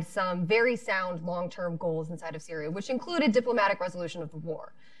identified some very sound long-term goals inside of Syria, which included diplomatic resolution of the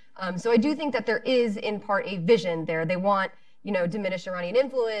war. So I do think that there is, in part, a vision there. They want, diminished Iranian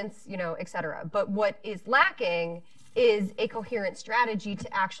influence, et cetera. But what is lacking is a coherent strategy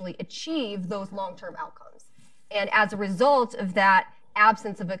to actually achieve those long-term outcomes. And as a result of that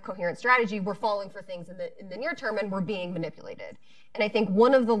absence of a coherent strategy, we're falling for things in the near term and we're being manipulated. And I think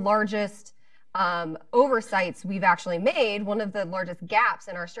one of the largest oversights we've actually made, one of the largest gaps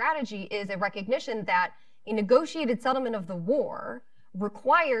in our strategy, is a recognition that a negotiated settlement of the war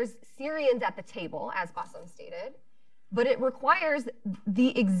requires Syrians at the table, as Bassam stated, but it requires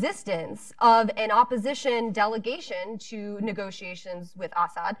the existence of an opposition delegation to negotiations with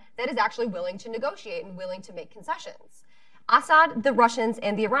Assad that is actually willing to negotiate and willing to make concessions. Assad, the Russians,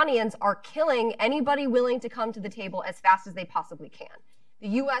 and the Iranians are killing anybody willing to come to the table as fast as they possibly can. The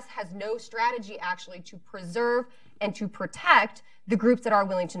U.S. has no strategy actually to preserve and to protect the groups that are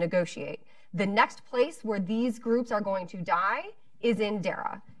willing to negotiate. The next place where these groups are going to die is in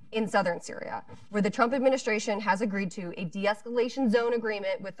Deraa, in southern Syria, where the Trump administration has agreed to a de-escalation zone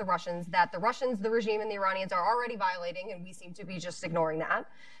agreement with the Russians that the Russians, the regime, and the Iranians are already violating, and we seem to be just ignoring that.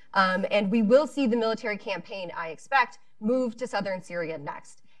 And we will see the military campaign, I expect, move to southern Syria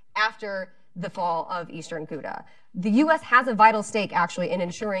next, after the fall of Eastern Ghouta. The U.S. has a vital stake, actually, in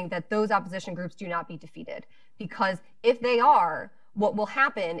ensuring that those opposition groups do not be defeated. Because if they are, what will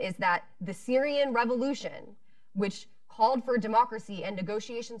happen is that the Syrian revolution, which called for democracy and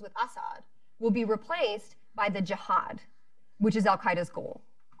negotiations with Assad, will be replaced by the jihad, which is al-Qaeda's goal.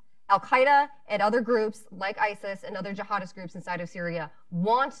 Al-Qaeda and other groups like ISIS and other jihadist groups inside of Syria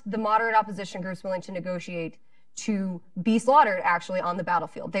want the moderate opposition groups willing to negotiate to be slaughtered, actually, on the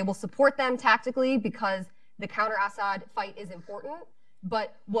battlefield. They will support them tactically because the counter-Assad fight is important.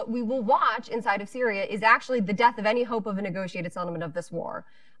 But what we will watch inside of Syria is actually the death of any hope of a negotiated settlement of this war,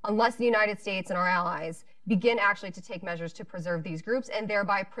 unless the United States and our allies begin actually to take measures to preserve these groups and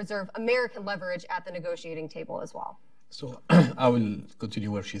thereby preserve American leverage at the negotiating table as well. So I will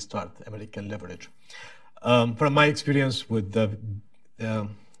continue where she started, American leverage. From my experience with the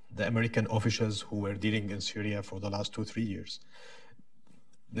American officials who were dealing in Syria for the last 2-3 years,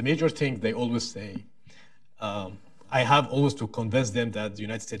 the major thing they always say, I have always to convince them that the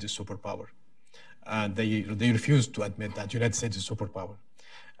United States is superpower. And they refuse to admit that the United States is superpower.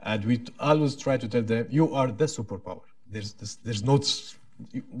 And we always try to tell them, you are the superpower. There's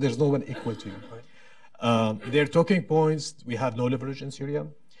no one equal to you. Their talking points, we have no leverage in Syria.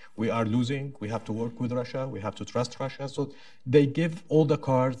 We are losing. We have to work with Russia. We have to trust Russia. So they give all the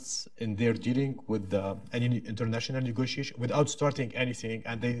cards in their dealing with any international negotiation without starting anything.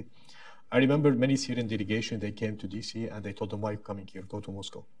 And I remember many Syrian delegations, they came to DC and they told them, why are you coming here? Go to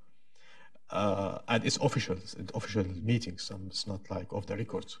Moscow. And it's official meetings. It's not like off the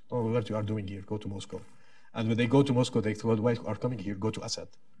records. Oh, what you are doing here? Go to Moscow. And when they go to Moscow, they told, why are coming here? Go to Assad.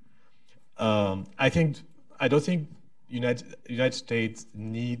 I don't think United States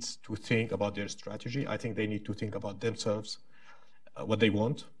needs to think about their strategy. I think they need to think about themselves, what they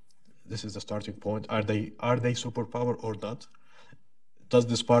want. This is the starting point. Are they superpower or not? Does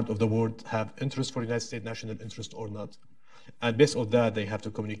this part of the world have interest for United States national interest or not? And based on that, they have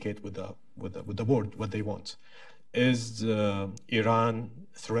to communicate with the board what they want. Is Iran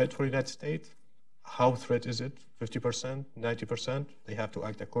threat for United States? How threat is it? 50%, 90%? They have to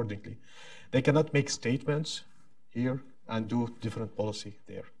act accordingly. They cannot make statements here and do different policy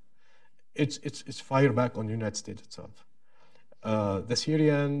there. It's fire back on the United States itself. The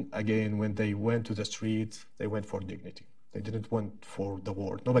Syrian, again, when they went to the street, they went for dignity. They didn't want for the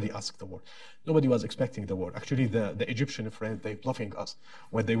war. Nobody asked the war. Nobody was expecting the war. Actually, the Egyptian friends, they bluffing us.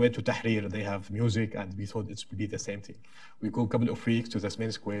 When they went to Tahrir, they have music, and we thought it would be the same thing. We go a couple of weeks to the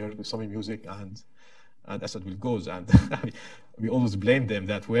main square with some music, and Assad will go. And we always blame them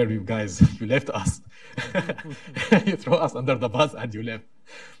that where you guys, you left us. You throw us under the bus and you left.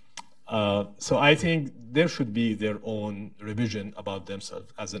 So I think there should be their own revision about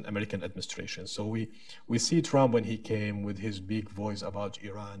themselves as an American administration. So we see Trump when he came with his big voice about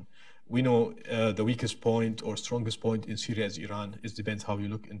Iran. We know the weakest point or strongest point in Syria is Iran. It depends how you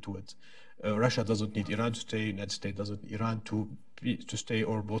look into it. Russia doesn't need Iran to stay. United States doesn't need Iran to stay,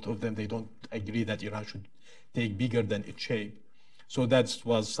 or both of them. They don't agree that Iran should take bigger than its shape. So that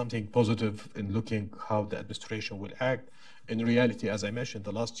was something positive in looking how the administration will act. In reality, as I mentioned,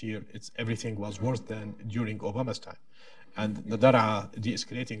 the last year, everything was worse than during Obama's time. And the Daraa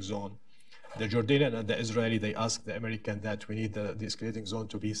de-escalating zone, the Jordanian and the Israeli, they asked the American that we need the de-escalating zone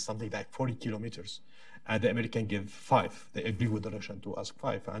to be something like 40 kilometers. And the American give 5. They agree with the Russian to ask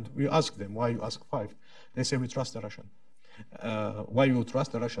 5. And we ask them, why you ask 5? They say, we trust the Russian. Why you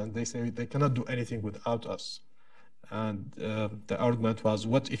trust the Russian? They say they cannot do anything without us. And the argument was,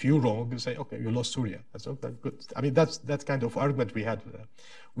 what if you're wrong? You say, okay, you lost Syria. That's okay, good. I mean, that's kind of argument we had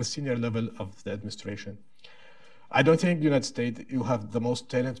with senior level of the administration. I don't think the United States, you have the most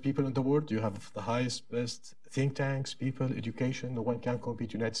talented people in the world. You have the highest, best think tanks, people, education. No one can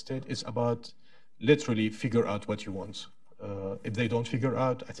compete United States. It's about literally figure out what you want. If they don't figure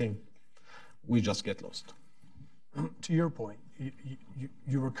out, I think we just get lost. To your point,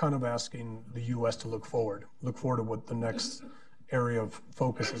 you were kind of asking the U.S. to look forward to what the next area of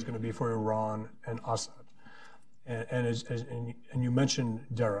focus is going to be for Iran and Assad. And you mentioned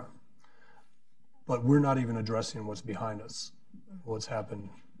Daraa, but we're not even addressing what's behind us, what's happened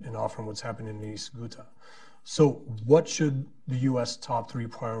in Afrin, what's happened in East Ghouta. So what should the U.S. top 3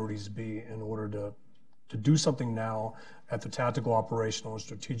 priorities be in order to do something now at the tactical, operational, and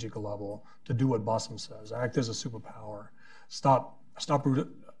strategic level to do what Bassam says, act as a superpower, stop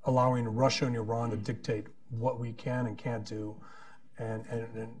allowing Russia and Iran to dictate what we can and can't do, and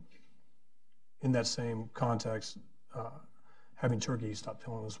in that same context, having Turkey stop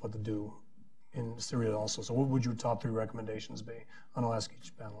telling us what to do in Syria also. So what would your top 3 recommendations be? And I'll ask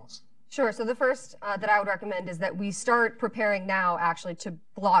each panelist. Sure. So the first that I would recommend is that we start preparing now actually to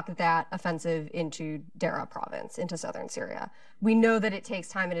block that offensive into Daraa province, into southern Syria. We know that it takes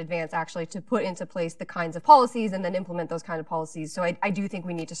time in advance actually to put into place the kinds of policies and then implement those kind of policies. So I do think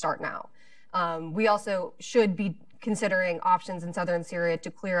we need to start now. We also should be considering options in southern Syria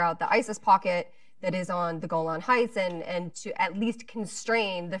to clear out the ISIS pocket that is on the Golan Heights and to at least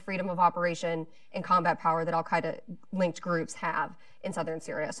constrain the freedom of operation and combat power that al-Qaeda linked groups have in southern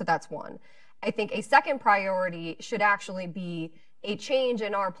Syria. So that's one. I think a second priority should actually be a change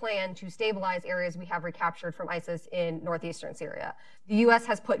in our plan to stabilize areas we have recaptured from ISIS in northeastern Syria. The U.S.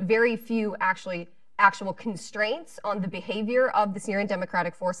 has put very few actual constraints on the behavior of the Syrian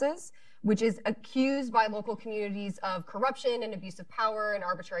Democratic Forces, which is accused by local communities of corruption and abuse of power and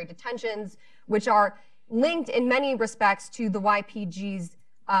arbitrary detentions, which are linked in many respects to the YPG's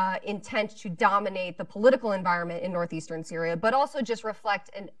intent to dominate the political environment in northeastern Syria, but also just reflect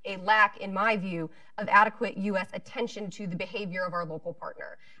a lack, in my view, of adequate U.S. attention to the behavior of our local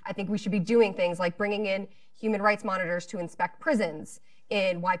partner. I think we should be doing things like bringing in human rights monitors to inspect prisons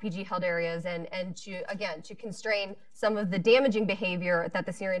in YPG-held areas and to, again, to constrain some of the damaging behavior that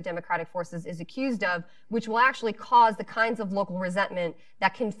the Syrian Democratic Forces is accused of, which will actually cause the kinds of local resentment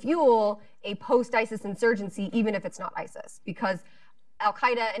that can fuel a post-ISIS insurgency, even if it's not ISIS. Because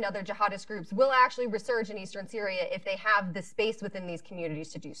al-Qaeda and other jihadist groups will actually resurge in eastern Syria if they have the space within these communities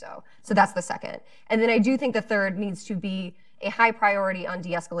to do so. So that's the second. And then I do think the third needs to be a high priority on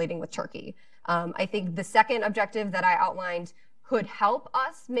de-escalating with Turkey. I think the second objective that I outlined could help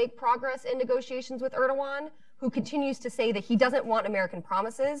us make progress in negotiations with Erdogan, who continues to say that he doesn't want American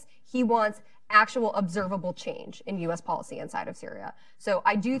promises. He wants actual observable change in U.S. policy inside of Syria. So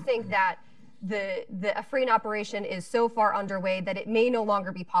I do think that the Afrin operation is so far underway that it may no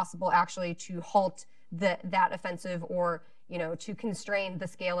longer be possible actually to halt that offensive or to constrain the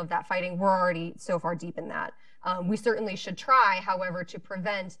scale of that fighting. We're already so far deep in that. We certainly should try, however, to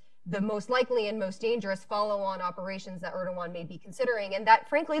prevent the most likely and most dangerous follow-on operations that Erdogan may be considering, and that,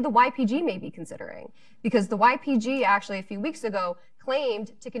 frankly, the YPG may be considering. Because the YPG actually a few weeks ago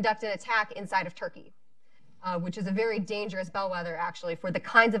claimed to conduct an attack inside of Turkey, which is a very dangerous bellwether, actually, for the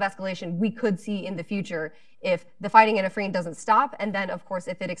kinds of escalation we could see in the future if the fighting in Afrin doesn't stop, and then, of course,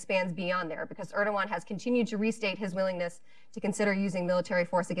 if it expands beyond there. Because Erdogan has continued to restate his willingness to consider using military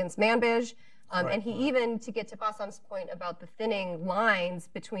force against Manbij. And he even, to get to Bassam's point about the thinning lines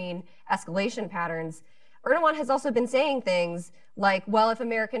between escalation patterns, Erdogan has also been saying things like, well, if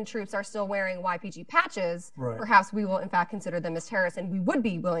American troops are still wearing YPG patches, perhaps we will in fact consider them as terrorists and we would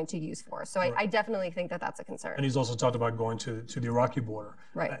be willing to use force. So I definitely think that that's a concern. And he's also talked about going to the Iraqi border.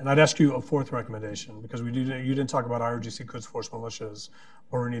 Right. And I'd ask you a fourth recommendation, because you didn't talk about IRGC Quds Force militias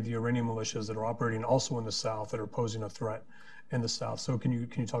or any of the Iranian militias that are operating also in the south that are posing a threat in the south. So can you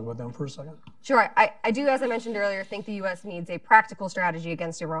talk about them for a second? Sure. I do, as I mentioned earlier, think the U.S. needs a practical strategy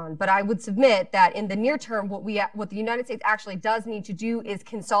against Iran. But I would submit that in the near term, what the United States actually does need to do is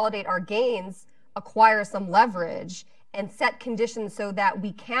consolidate our gains, acquire some leverage, and set conditions so that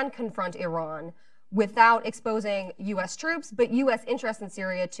we can confront Iran without exposing U.S. troops, but U.S. interests in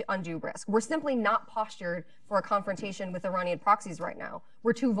Syria to undue risk. We're simply not postured for a confrontation with Iranian proxies right now.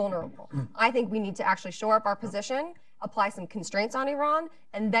 We're too vulnerable. I think we need to actually shore up our position, apply some constraints on Iran,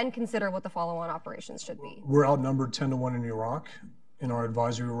 and then consider what the follow-on operations should be. We're outnumbered 10-1 in Iraq in our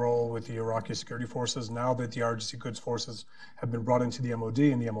advisory role with the Iraqi security forces. Now that the IRGC Quds forces have been brought into the MOD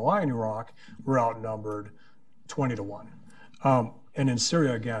and the MOI in Iraq, we're outnumbered 20-1. And in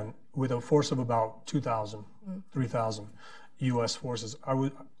Syria, again, with a force of about 2,000, 3,000 U.S. forces.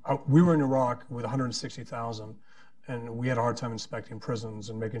 We were in Iraq with 160,000, and we had a hard time inspecting prisons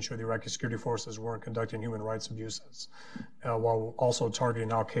and making sure the Iraqi security forces weren't conducting human rights abuses, while also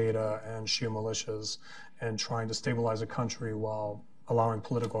targeting al-Qaeda and Shia militias and trying to stabilize a country while allowing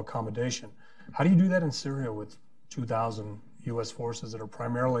political accommodation. How do you do that in Syria with 2,000 U.S. forces that are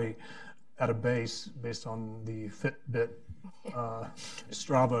primarily at a base based on the Fitbit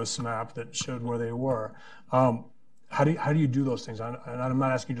Stravos map that showed where they were? How do you do those things? And I'm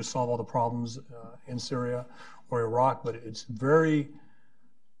not asking you to solve all the problems in Syria or Iraq, but it's very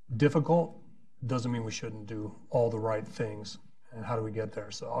difficult. Doesn't mean we shouldn't do all the right things. And how do we get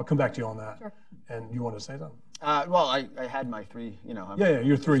there? So I'll come back to you on that. Sure. And you want to say something? Well, I had my three, Yeah,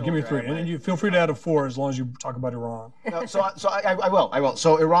 you're three. Give me three. And you feel free to add a four as long as you talk about Iran. No, so I will.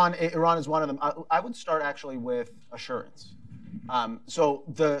 So Iran is one of them. I would start actually with assurance. So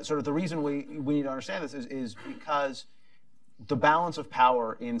the reason we need to understand this is because the balance of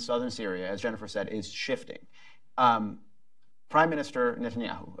power in southern Syria, as Jennifer said, is shifting. Prime Minister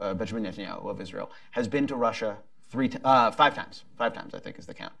Netanyahu, Benjamin Netanyahu of Israel, has been to Russia 5 times. 5 times, I think, is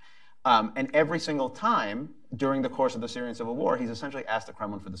the count. And every single time during the course of the Syrian civil war, he's essentially asked the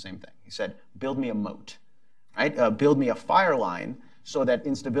Kremlin for the same thing. He said, build me a moat, right? Build me a fire line so that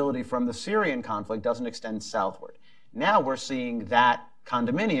instability from the Syrian conflict doesn't extend southward. Now we're seeing that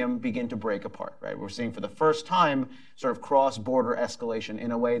condominium begin to break apart, right? We're seeing for the first time sort of cross-border escalation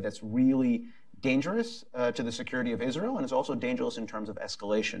in a way that's really dangerous to the security of Israel, and is also dangerous in terms of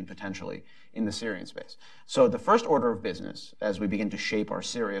escalation potentially in the Syrian space. So the first order of business as we begin to shape our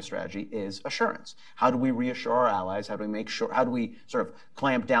Syria strategy is assurance. How do we reassure our allies? How do we make sure, how do we sort of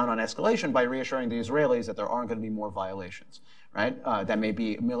clamp down on escalation by reassuring the Israelis that there aren't going to be more violations, right? That may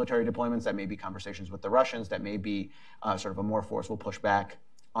be military deployments, that may be conversations with the Russians, that may be sort of a more forceful pushback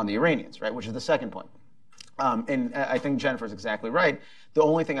on the Iranians, right? Which is the second point. And I think Jennifer's exactly right. The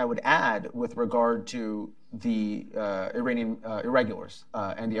only thing I would add with regard to the Iranian irregulars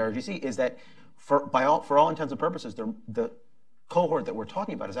and the IRGC is that for all intents and purposes, the cohort that we're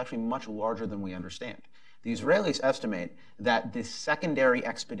talking about is actually much larger than we understand. The Israelis estimate that this secondary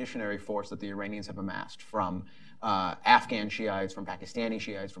expeditionary force that the Iranians have amassed from Afghan Shiites, from Pakistani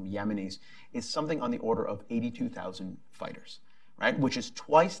Shiites, from Yemenis, is something on the order of 82,000 fighters. Right, which is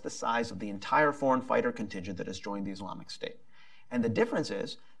twice the size of the entire foreign fighter contingent that has joined the Islamic State. And the difference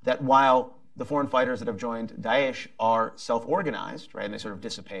is that while the foreign fighters that have joined Daesh are self-organized, right, and they sort of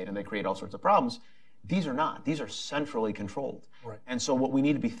dissipate and they create all sorts of problems, these are not. These are centrally controlled. Right. And so what we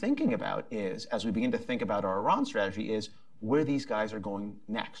need to be thinking about is, as we begin to think about our Iran strategy, is where these guys are going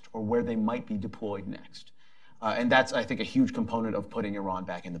next, or where they might be deployed next. And that's, I think, a huge component of putting Iran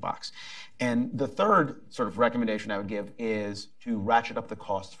back in the box. And the third sort of recommendation I would give is to ratchet up the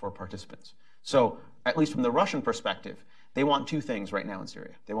costs for participants. So, at least from the Russian perspective, they want two things right now in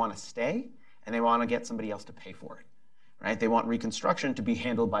Syria. They want to stay, and they want to get somebody else to pay for it. Right? They want reconstruction to be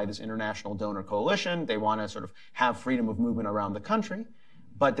handled by this international donor coalition. They want to sort of have freedom of movement around the country,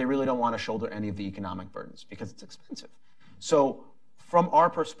 but they really don't want to shoulder any of the economic burdens because it's expensive. So, from our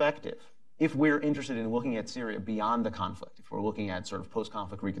perspective, if we're interested in looking at Syria beyond the conflict, if we're looking at sort of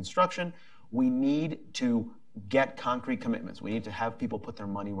post-conflict reconstruction, we need to get concrete commitments. We need to have people put their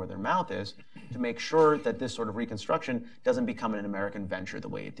money where their mouth is to make sure that this sort of reconstruction doesn't become an American venture the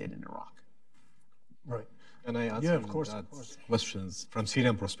way it did in Iraq. Right. And I ask of course. questions from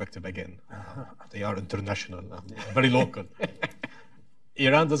Syrian perspective again. They are international, very local.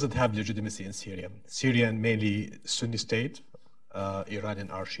 Iran doesn't have legitimacy in Syria. Syrian mainly Sunni state, Iranian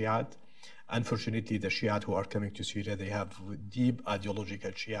are Shiite. Unfortunately, the Shiite who are coming to Syria, they have deep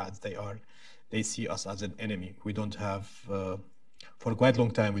ideological Shiites. They see us as an enemy. We don't have, for quite a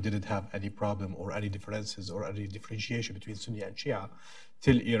long time, we didn't have any problem or any differences or any differentiation between Sunni and Shia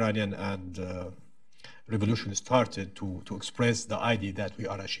till Iranian and revolution started to express the idea that we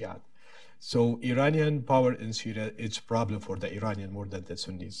are a Shiite. So Iranian power in Syria is a problem for the Iranian more than the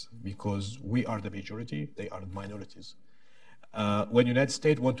Sunnis because we are the majority, they are the minorities. When United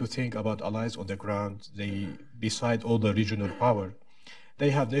States want to think about allies on the ground, beside all the regional power, they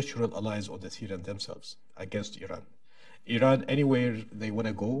have natural allies on the Syrian themselves against Iran. Iran, anywhere they want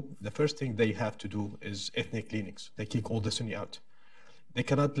to go, the first thing they have to do is ethnic cleanings. They kick all the Sunni out. They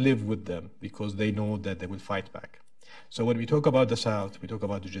cannot live with them because they know that they will fight back. So when we talk about the south, we talk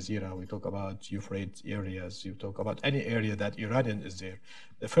about the Jazeera, we talk about Euphrates areas, you talk about any area that Iranian is there.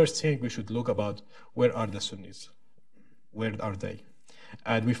 The first thing we should look about, where are the Sunnis? Where are they?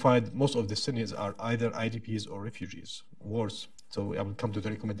 And we find most of the Sunnis are either IDPs or refugees, wars. So I will come to the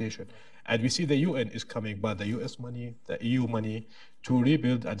recommendation. And we see the UN is coming by the US money, the EU money, to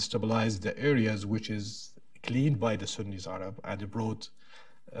rebuild and stabilize the areas which is cleaned by the Sunnis Arab and brought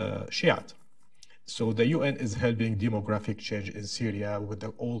Shiite. So the UN is helping demographic change in Syria with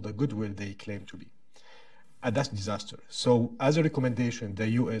all the goodwill they claim to be. And that's disaster. So as a recommendation, the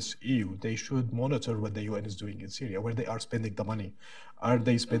US, EU, they should monitor what the UN is doing in Syria, where they are spending the money. Are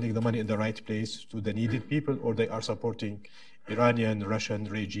they spending the money in the right place to the needed people, or they are supporting Iranian, Russian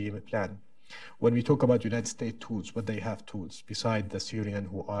regime plan? When we talk about United States tools, what they have tools, beside the Syrian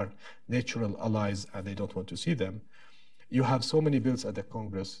who are natural allies and they don't want to see them, you have so many bills at the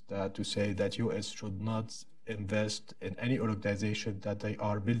Congress to say that US should not invest in any organization that they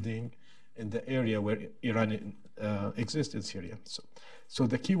are building in the area where Iran exists in Syria. So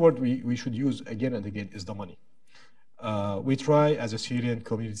the key word we should use again and again is the money. We try as a Syrian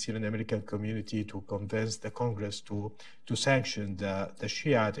community, Syrian American community, to convince the Congress to sanction the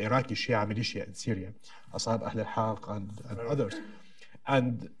Shia, the Iraqi Shia militia in Syria, Asab Ahl al-Haq and others.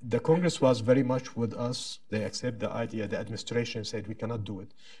 And the Congress was very much with us. They accept the idea. The administration said we cannot do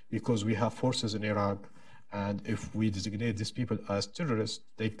it because we have forces in Iraq. And if we designate these people as terrorists,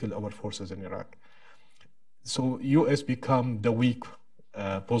 they kill our forces in Iraq. So US become the weak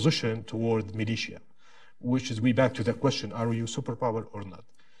position toward militia, which is we back to the question, are you superpower or not?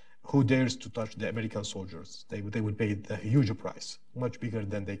 Who dares to touch the American soldiers? They will pay the huge price, much bigger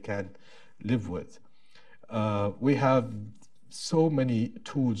than they can live with. We have so many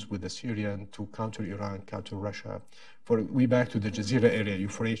tools with the Syrian to counter Iran, counter Russia. We back to the Jazeera area,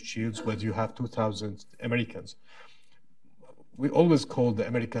 Euphrates shields, where you have 2,000 Americans. We always call the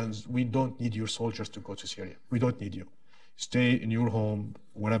Americans, we don't need your soldiers to go to Syria. We don't need you. Stay in your home,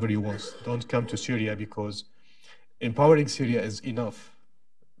 wherever you want. Don't come to Syria, because empowering Syria is enough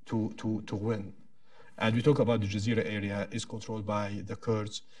to win. And we talk about the Jazeera area is controlled by the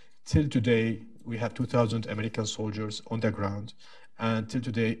Kurds. Till today, we have 2,000 American soldiers on the ground. And till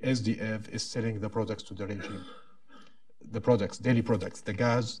today, SDF is selling the products to the regime. The products, daily products, the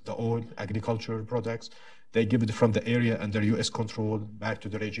gas, the oil, agricultural products, they give it from the area under US control back to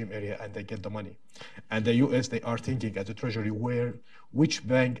the regime area, and they get the money. And the US, they are thinking at the Treasury which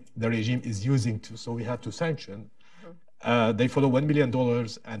bank the regime is using to, so we have to sanction. They follow $1 million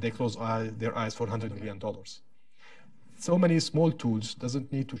and they close their eyes for $100 million. So many small tools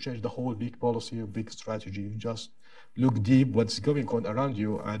doesn't need to change the whole big policy or big strategy. You just look deep what's going on around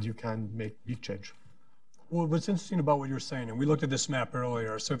you and you can make big change. Well, what's interesting about what you're saying, and we looked at this map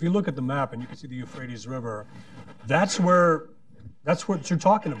earlier. So if you look at the map and you can see the Euphrates River, that's what you're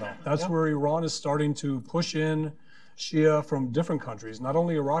talking about. That's where Iran is starting to push in Shia from different countries, not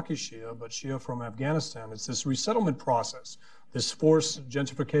only Iraqi Shia, but Shia from Afghanistan. It's this resettlement process, this forced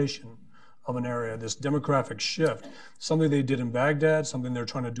gentrification of an area, this demographic shift, something they did in Baghdad, something they're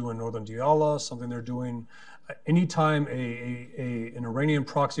trying to do in northern Diyala, something they're doing anytime an Iranian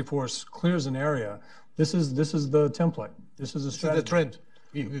proxy force clears an area. This is the template. This is a strategy. This is the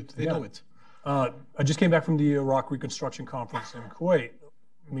trend. They know it. I just came back from the Iraq Reconstruction Conference in Kuwait,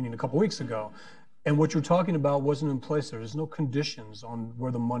 meaning a couple weeks ago. And what you're talking about wasn't in place there. There's no conditions on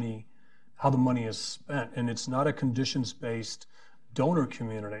where the money, how the money is spent. And it's not a conditions-based donor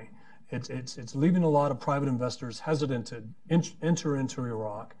community. It's leaving a lot of private investors hesitant to enter into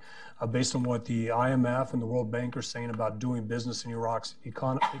Iraq based on what the IMF and the World Bank are saying about doing business in Iraq's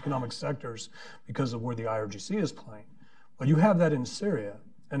economic sectors because of where the IRGC is playing. But you have that in Syria.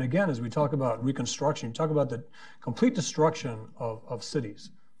 And again, as we talk about reconstruction, you talk about the complete destruction of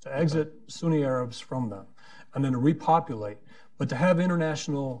cities, to exit Sunni Arabs from them, and then to repopulate. But to have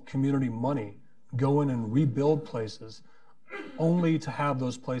international community money go in and rebuild places only to have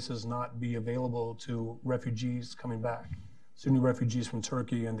those places not be available to refugees coming back, Sunni refugees from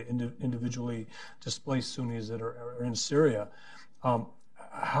Turkey and the individually displaced Sunnis that are in Syria.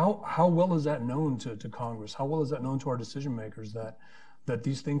 How well is that known to Congress? How well is that known to our decision makers that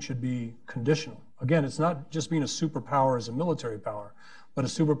these things should be conditional? Again, it's not just being a superpower as a military power, but a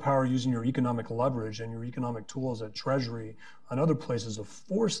superpower using your economic leverage and your economic tools at Treasury and other places to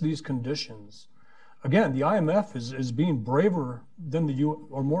force these conditions. Again, the IMF is being braver than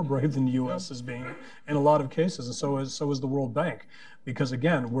or more brave than the U.S. is being in a lot of cases, and so is the World Bank, because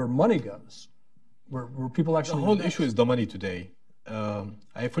again, where money goes, where people actually. The whole issue is the money today.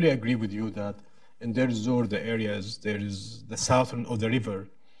 I fully agree with you that in Deir Zor, the areas there is the southern of the river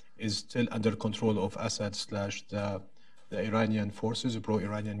is still under control of Assad / the Iranian forces,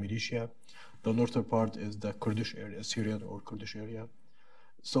 pro-Iranian militia. The northern part is the Kurdish area, Syrian or Kurdish area.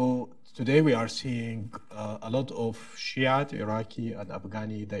 So today we are seeing a lot of Shiite, Iraqi, and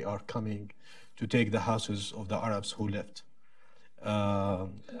Afghani. They are coming to take the houses of the Arabs who left.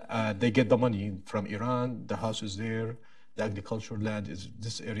 They get the money from Iran. The house is there. The agricultural land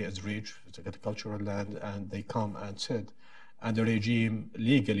this area is rich. It's agricultural land, and they come and sit. And the regime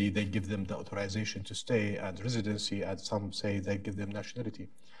legally they give them the authorization to stay and residency, and some say they give them nationality.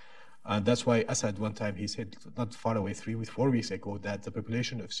 And that's why Assad one time he said not far away 4 weeks ago that the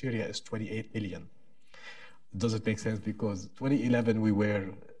population of Syria is 28 million. Does it make sense? Because 2011 we were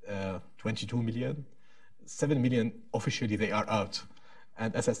 22 million, 7 million officially they are out.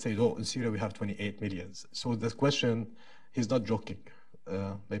 And Assad said, oh, in Syria we have 28 million. So the question, he's not joking.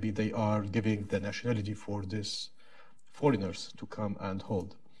 Maybe they are giving the nationality for these foreigners to come and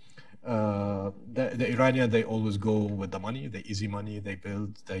hold. The Iranian, they always go with the money, the easy money, they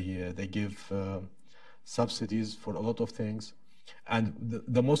build, they give subsidies for a lot of things. And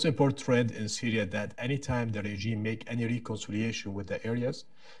the most important trend in Syria that anytime the regime make any reconciliation with the areas,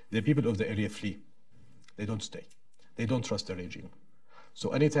 the people of the area flee. They don't stay. They don't trust the regime.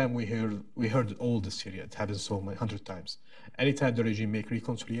 So anytime we heard all the Syria, it happens so many 100 times. Anytime the regime make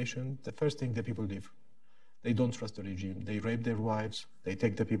reconciliation, the first thing the people leave. They don't trust the regime. They rape their wives. They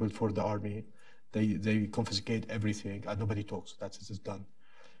take the people for the army. They confiscate everything, and nobody talks. That's it. It's done.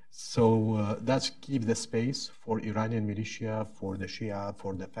 So that's keep the space for Iranian militia, for the Shia,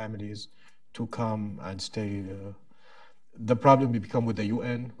 for the families to come and stay. The problem will become with the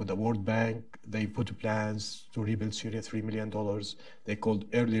UN, with the World Bank. They put plans to rebuild Syria, $3 million. They called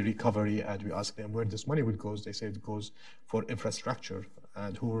early recovery, and we asked them where this money would go. They say it goes for infrastructure.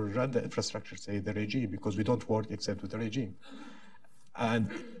 And who will run the infrastructure? Say the regime, because we don't work except with the regime.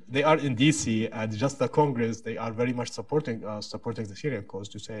 And they are in DC, and just the Congress, they are very much supporting the Syrian cause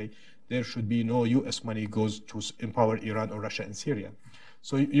to say there should be no US money goes to empower Iran or Russia in Syria.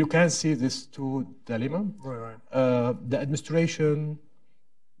 So you can see this two dilemma. Right. The administration,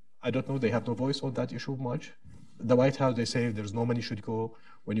 I don't know, they have no voice on that issue much. The White House, they say there's no money should go.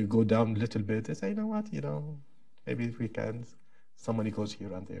 When you go down a little bit, they say, you know what, maybe if we can, some money goes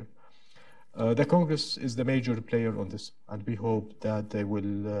here and there. The Congress is the major player on this, and we hope that they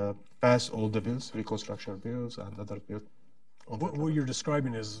will pass all the bills, reconstruction bills and other bills. What you're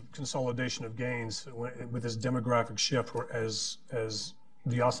describing is consolidation of gains with this demographic shift, where as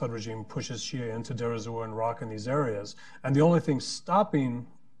the Assad regime pushes Shia into Deir ez-Zor and Raqqa in these areas, and the only thing stopping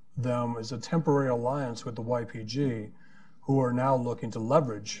them is a temporary alliance with the YPG, who are now looking to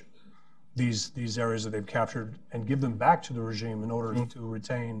leverage these areas that they've captured and give them back to the regime in order to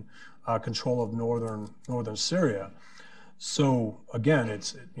retain control of northern Syria. So again,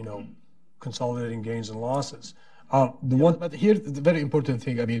 it's consolidating gains and losses. But here the very important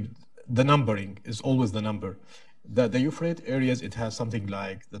thing, I mean, the numbering is always the number. The Euphrates areas, it has something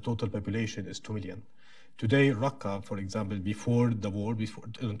like the total population is 2 million. Today, Raqqa, for example, before the war,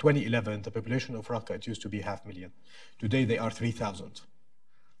 in 2011, the population of Raqqa, it used to be 500,000. Today, they are 3,000,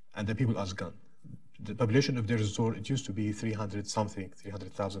 and the people are gone. The population of Deir ez-Zor, it used to be 300,000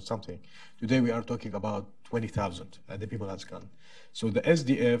 something. Today, we are talking about 20,000, and the people has gone. So the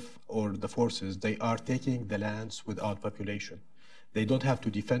SDF or the forces, they are taking the lands without population. They don't have to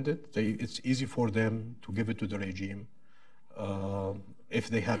defend it. It's easy for them to give it to the regime if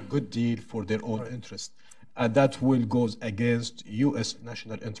they have good deal for their own interest. And that will goes against U.S.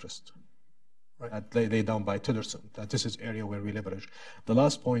 national interest. That laid down by Tillerson, that this is area where we leverage. The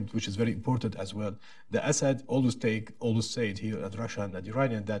last point, which is very important as well, the Assad always said here at Russia and at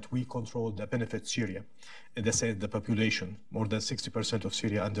Iranian that we control the benefit Syria, in the sense the population, more than 60% of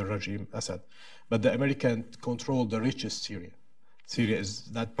Syria under regime Assad. But the American control the richest Syria. Syria is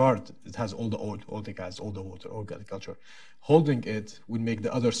that part, it has all the oil, all the gas, all the water, all the agriculture. Holding it will make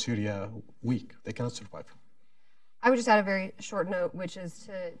the other Syria weak. They cannot survive. I would just add a very short note, which is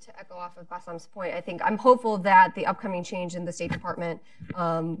to echo off of Bassam's point. I think I'm hopeful that the upcoming change in the State Department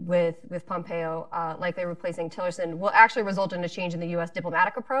with Pompeo, likely replacing Tillerson, will actually result in a change in the U.S.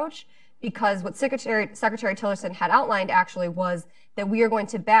 diplomatic approach, because what Secretary Tillerson had outlined actually was that we are going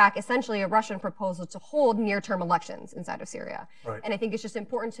to back essentially a Russian proposal to hold near-term elections inside of Syria. Right. And I think it's just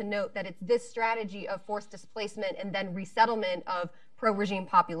important to note that it's this strategy of forced displacement and then resettlement of pro-regime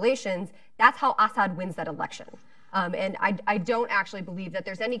populations, that's how Assad wins that election. And I don't actually believe that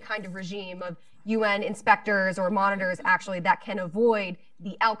there's any kind of regime of UN inspectors or monitors actually that can avoid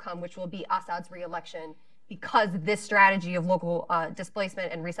the outcome, which will be Assad's re-election, because this strategy of local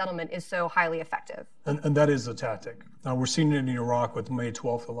displacement and resettlement is so highly effective. And that is a tactic. Now, we're seeing it in Iraq with the May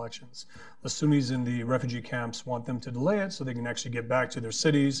 12th elections. The Sunnis in the refugee camps want them to delay it so they can actually get back to their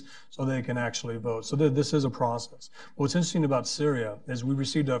cities, so they can actually vote. So this is a process. What's interesting about Syria is we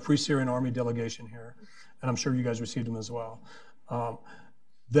received a Free Syrian Army delegation here, and I'm sure you guys received them as well,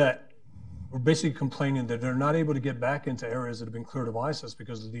 that we're basically complaining that they're not able to get back into areas that have been cleared of ISIS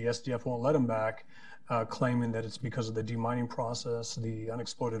because the SDF won't let them back, claiming that it's because of the demining process, the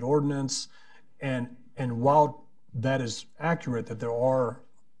unexploded ordnance. And while that is accurate, that there are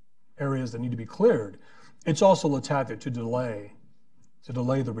areas that need to be cleared, it's also a tactic to delay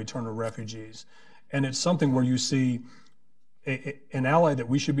the return of refugees. And it's something where you see an ally that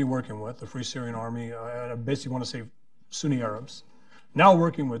we should be working with, the Free Syrian Army, I basically want to say Sunni Arabs, now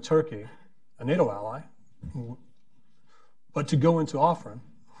working with Turkey, a NATO ally, but to go into Afrin,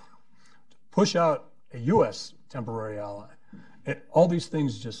 push out a U.S. temporary ally. All these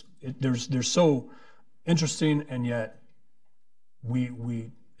things they're so interesting, and yet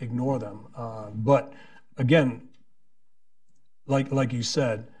we ignore them. But again, like you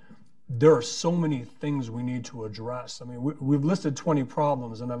said, there are so many things we need to address. I mean, we've listed 20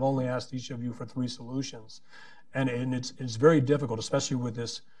 problems, and I've only asked each of you for 3 solutions. And it's very difficult, especially with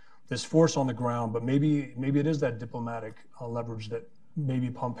this force on the ground, but maybe it is that diplomatic leverage that maybe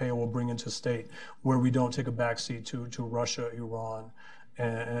Pompeo will bring into state, where we don't take a backseat to Russia, Iran,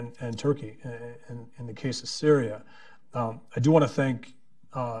 and Turkey. In the case of Syria, I do want to thank,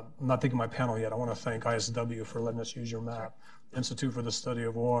 I'm not thanking my panel yet, I want to thank ISW for letting us use your map. Institute for the Study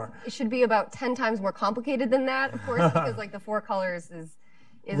of War. It should be about 10 times more complicated than that, of course, because like the 4 colors is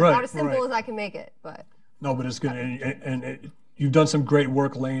Right, about as simple right. as I can make it. But No, but it's good. And you've done some great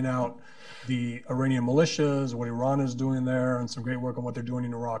work laying out the Iranian militias, what Iran is doing there, and some great work on what they're doing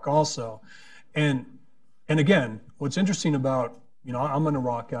in Iraq also. And again, what's interesting about, I'm an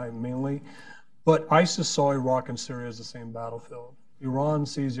Iraq guy mainly, but ISIS saw Iraq and Syria as the same battlefield. Iran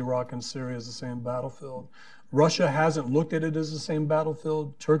sees Iraq and Syria as the same battlefield. Russia hasn't looked at it as the same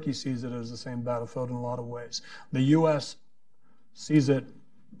battlefield. Turkey sees it as the same battlefield in a lot of ways. The U.S. sees it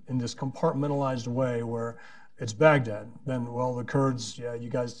in this compartmentalized way where it's Baghdad. Then, well, the Kurds, yeah, you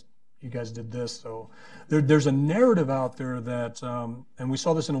guys did this. So there's a narrative out there that, and we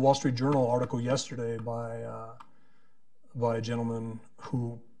saw this in a Wall Street Journal article yesterday by a gentleman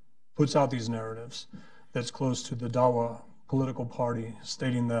who puts out these narratives that's close to the Dawa political party,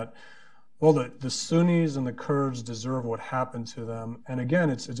 stating that, well, the Sunnis and the Kurds deserve what happened to them. And again,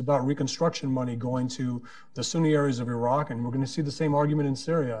 it's about reconstruction money going to the Sunni areas of Iraq, and we're going to see the same argument in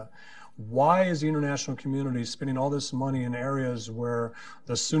Syria. Why is the international community spending all this money in areas where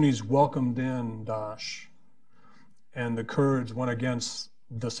the Sunnis welcomed in Daesh and the Kurds went against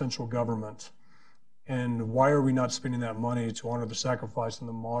the central government? And why are we not spending that money to honor the sacrifice and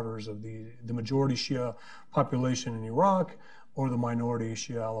the martyrs of the majority Shia population in Iraq or the minority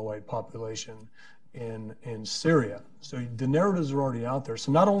Shia Alawite population in Syria? So the narratives are already out there.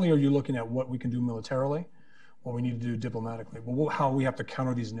 So not only are you looking at what we can do militarily, what we need to do diplomatically, but how we have to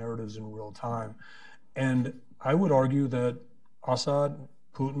counter these narratives in real time. And I would argue that Assad,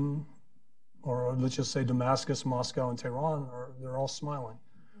 Putin, or let's just say Damascus, Moscow, and Tehran, they're all smiling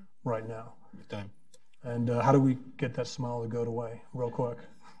right now. Time. And how do we get that smile to go away real quick?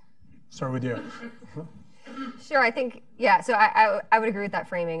 Start with you. sure, I think, yeah, so I would agree with that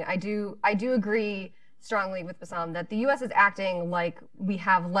framing. I do agree strongly with Bassam that the U.S. is acting like we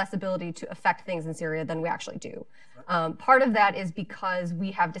have less ability to affect things in Syria than we actually do. Part of that is because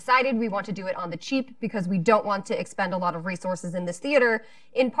we have decided we want to do it on the cheap because we don't want to expend a lot of resources in this theater,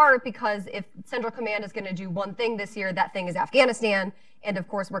 in part because if Central Command is going to do one thing this year, that thing is Afghanistan. And of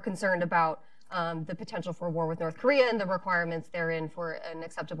course, we're concerned about the potential for war with North Korea and the requirements therein for an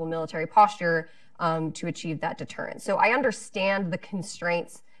acceptable military posture to achieve that deterrence. So I understand the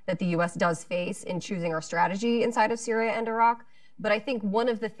constraints that the U.S. does face in choosing our strategy inside of Syria and Iraq. But I think one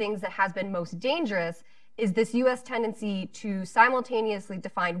of the things that has been most dangerous is this U.S. tendency to simultaneously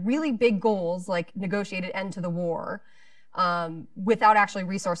define really big goals like negotiated end to the war without actually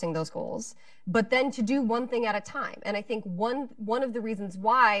resourcing those goals, but then to do one thing at a time. And I think one of the reasons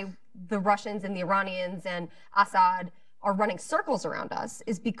why the Russians and the Iranians and Assad are running circles around us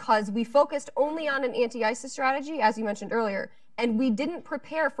is because we focused only on an anti-ISIS strategy, as you mentioned earlier, and we didn't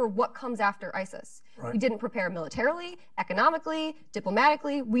prepare for what comes after ISIS. Right. We didn't prepare militarily, economically,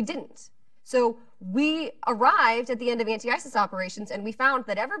 diplomatically. We didn't. So we arrived at the end of anti-ISIS operations and we found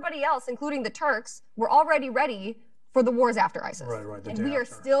that everybody else, including the Turks, were already ready for the wars after ISIS. Right, and we are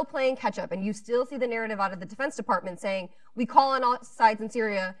still playing catch up. And you still see the narrative out of the Defense Department saying, we call on all sides in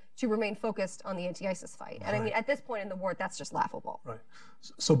Syria to remain focused on the anti-ISIS fight. And I mean, at this point in the war, that's just laughable. Right.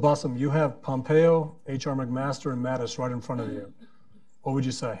 So Bassam, you have Pompeo, H.R. McMaster, and Mattis right in front of you. What would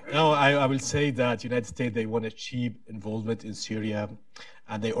you say? No, I will say that United States, they want a cheap involvement in Syria,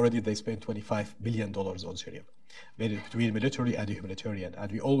 and they spent $25 billion on Syria, between military and humanitarian.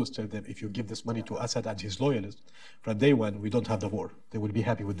 And we always tell them, if you give this money to Assad and his loyalists, from day one, we don't have the war. They will be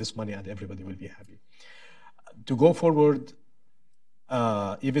happy with this money and everybody will be happy. To go forward,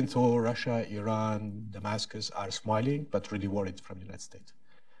 even though Russia, Iran, Damascus are smiling, but really worried from the United States.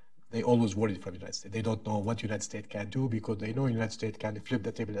 They always worried from the United States. They don't know what the United States can do because they know the United States can flip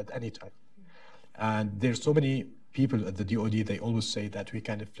the table at any time. And there's so many people at the DOD, they always say that we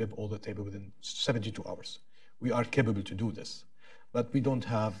can flip all the table within 72 hours. We are capable to do this, but we don't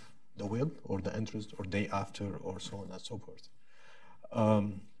have the will or the interest or day after or so on and so forth.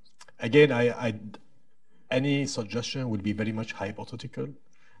 Again, any suggestion would be very much hypothetical.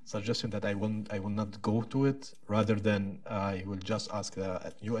 Suggestion that I will not go to it, rather than I will just ask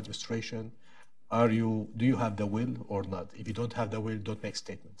the new administration, do you have the will or not? If you don't have the will, don't make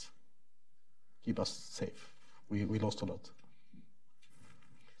statements. Keep us safe. We lost a lot.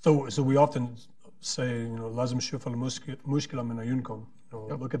 So we often say, لازم نشوف المشكلة من عيونكم.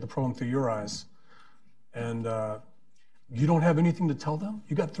 Look at the problem through your eyes. And you don't have anything to tell them?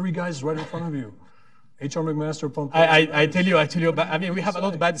 You got 3 guys right in front of you. H.R. McMaster, Pompeo. I tell you, but I mean, we have a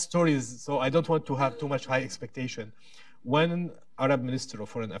lot of bad stories, so I don't want to have too much high expectation. When Arab Minister of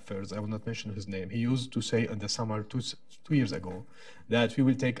Foreign Affairs, I will not mention his name, he used to say in the summer 2 years ago that we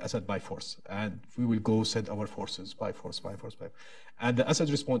will take Assad by force and we will go send our forces by force, by force, by force. And the Assad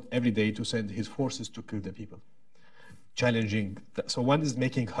respond every day to send his forces to kill the people, challenging. So one is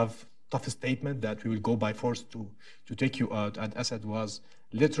making tough statement that we will go by force to take you out, and Assad was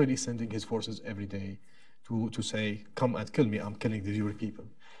literally sending his forces every day to say, come and kill me, I'm killing your people.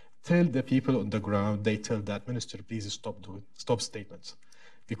 Tell the people on the ground, they tell that minister, please stop statements,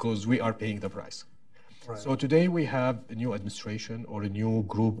 because we are paying the price. Right. So today we have a new administration or a new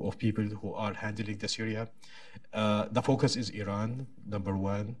group of people who are handling the Syria. The focus is Iran, number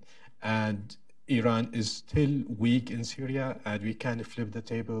one, and Iran is still weak in Syria, and we can flip the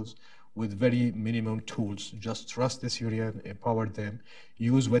tables with very minimum tools. Just trust the Syrian, empower them,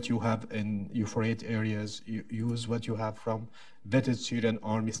 use what you have in Euphrates areas, use what you have from vetted Syrian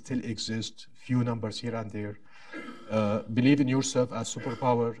army still exist, few numbers here and there. Believe in yourself as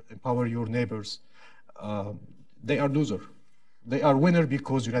superpower, empower your neighbors. They are loser. They are winner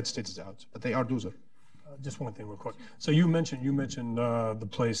because United States is out, but they are loser. Just one thing real quick. So you mentioned the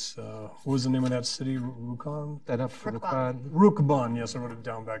place, what was the name of that city? Rukban, yes, I wrote it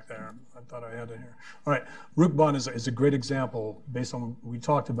down back there. I thought I had it here. All right, Rukban is a great example based on, we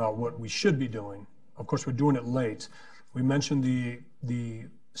talked about what we should be doing. Of course, we're doing it late. We mentioned the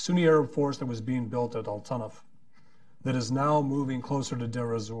Sunni Arab force that was being built at Al-Tanaf that is now moving closer to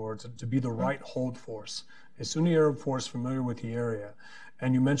Deir ez-Zor to be the right hold force, a Sunni Arab force familiar with the area.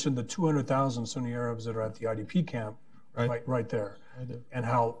 And you mentioned the 200,000 Sunni Arabs that are at the IDP camp right there, and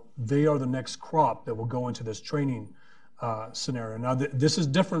how they are the next crop that will go into this training scenario. Now, this is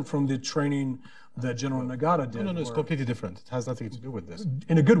different from the training that General Nagata did. No, it's completely different. It has nothing to do with this.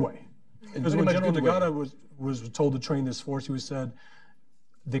 In a good way. Because when General Nagata was told to train this force, he was said,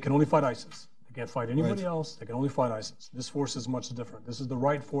 they can only fight ISIS. They can't fight anybody else. They can only fight ISIS. This force is much different. This is the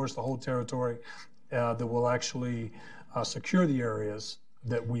right force, the whole territory that will actually secure the areas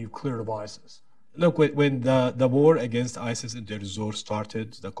that we've cleared of ISIS. Look, when the war against ISIS in Deir ez-Zor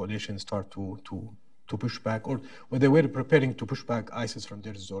started, the coalition started to push back, or when they were preparing to push back ISIS from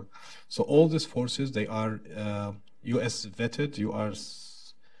Deir ez-Zor. So all these forces, they are US vetted,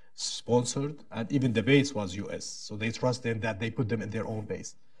 US sponsored, and even the base was US. So they trust them that they put them in their own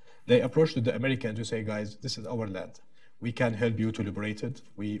base. They approached the Americans to say, guys, this is our land. We can help you to liberate it.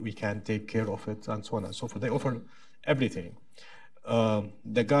 We can take care of it, and so on and so forth. They offer everything.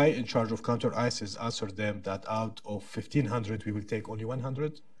 The guy in charge of counter-ISIS answered them that out of 1,500, we will take only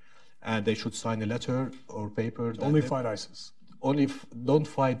 100, and they should sign a letter or paper. Only fight ISIS. Don't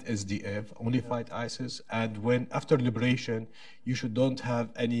fight SDF, only fight ISIS, and when after liberation, you don't have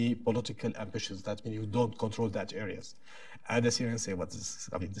any political ambitions. That means you don't control that areas. And the Syrians say, what is this?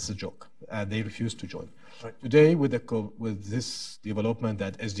 I mean, this is a joke, and they refuse to join. Right. Today, with this development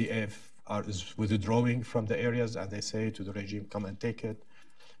that SDF is withdrawing from the areas, and they say to the regime, come and take it.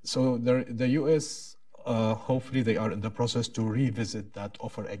 So the US, hopefully they are in the process to revisit that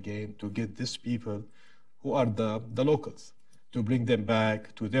offer again, to get these people who are the locals, to bring them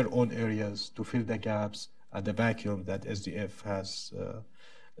back to their own areas, to fill the gaps and the vacuum that SDF has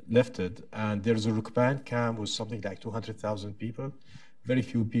lefted. And there's a Rukban camp with something like 200,000 people. Very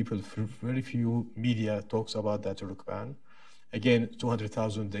few people, very few media talks about that Rukban. Again,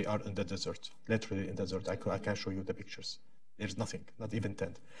 200,000, they are in the desert, literally in the desert. I can show you the pictures. There's nothing, not even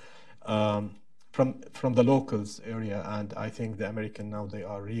tent. From the locals area, and I think the American now, they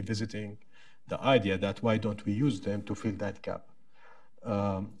are revisiting the idea that why don't we use them to fill that gap?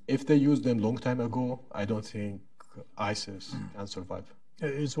 If they used them long time ago, I don't think ISIS can survive.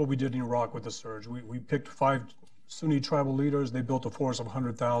 It's what we did in Iraq with the surge. We picked 5 Sunni tribal leaders. They built a force of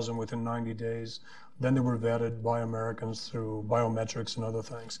 100,000 within 90 days. Then they were vetted by Americans through biometrics and other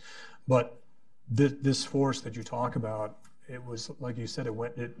things. But this force that you talk about, it was, like you said,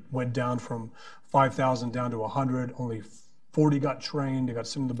 it went down from 5,000 down to 100. Only 40 got trained. They got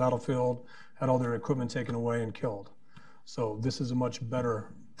sent to the battlefield, had all their equipment taken away and killed. So this is a much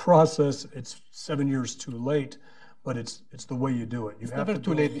better process. It's 7 years too late, but it's the way you do it. It's never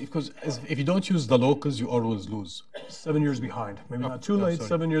too late, because if you don't use the locals, you always lose. 7 years behind. Maybe not too late,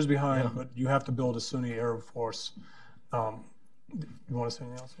 7 years behind, but you have to build a Sunni Arab force. You want to say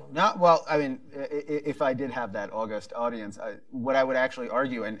anything else? Well, I mean, if I did have that august audience, what I would actually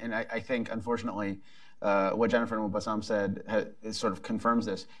argue, and I think, unfortunately, what Jennifer and what Bassam said sort of confirms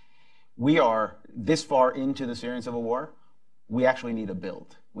this. We are this far into the Syrian civil war. We actually need a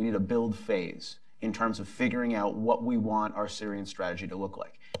build. We need a build phase in terms of figuring out what we want our Syrian strategy to look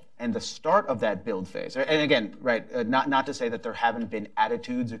like. And the start of that build phase, and again, right, not to say that there haven't been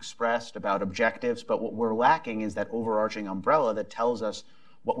attitudes expressed about objectives, but what we're lacking is that overarching umbrella that tells us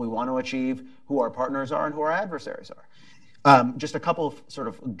what we want to achieve, who our partners are, and who our adversaries are. Just a couple of sort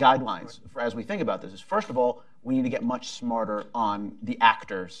of guidelines for as we think about this is, first of all, we need to get much smarter on the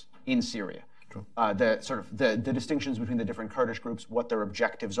actors in Syria. The distinctions between the different Kurdish groups, what their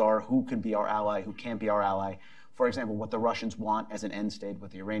objectives are, who can be our ally, who can't be our ally. For example, what the Russians want as an end state,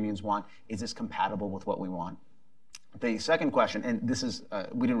 what the Iranians want, is this compatible with what we want? The second question, and this is,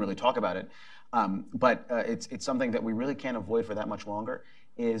 we didn't really talk about it, but it's something that we really can't avoid for that much longer,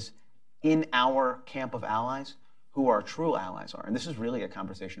 is in our camp of allies, who our true allies are. And this is really a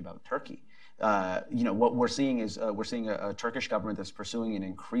conversation about Turkey. What we're seeing is we're seeing a Turkish government that's pursuing an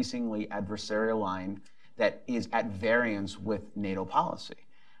increasingly adversarial line that is at variance with NATO policy.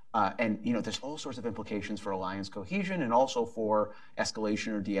 There's all sorts of implications for alliance cohesion and also for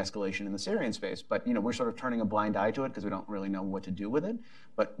escalation or de-escalation in the Syrian space. But we're sort of turning a blind eye to it because we don't really know what to do with it.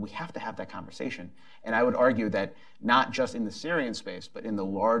 But we have to have that conversation. And I would argue that not just in the Syrian space, but in the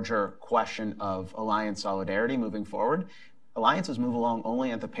larger question of alliance solidarity moving forward, alliances move along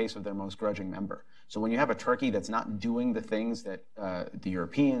only at the pace of their most grudging member. So when you have a Turkey that's not doing the things that the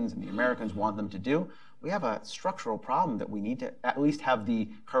Europeans and the Americans want them to do, we have a structural problem that we need to at least have the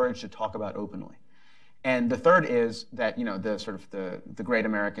courage to talk about openly. And the third is that the great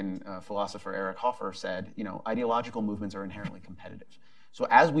American philosopher Eric Hoffer said, ideological movements are inherently competitive. So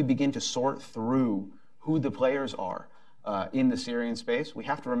as we begin to sort through who the players are in the Syrian space, we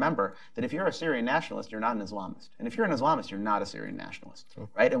have to remember that if you're a Syrian nationalist, you're not an Islamist. And if you're an Islamist, you're not a Syrian nationalist,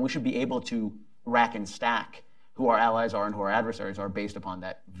 right? And we should be able to rack and stack who our allies are and who our adversaries are based upon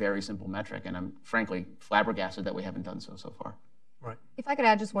that very simple metric. And I'm frankly flabbergasted that we haven't done so far. Right. If I could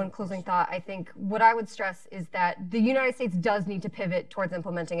add just one closing thought, I think what I would stress is that the United States does need to pivot towards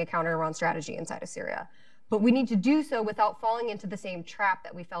implementing a counter-Iran strategy inside of Syria. But we need to do so without falling into the same trap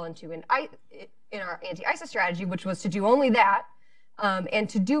that we fell into in our anti-ISIS strategy, which was to do only that, and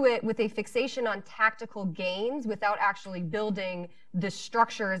to do it with a fixation on tactical gains without actually building the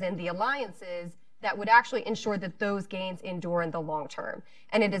structures and the alliances that would actually ensure that those gains endure in the long term.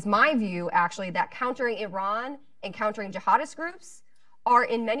 And it is my view, actually, that countering Iran and countering jihadist groups are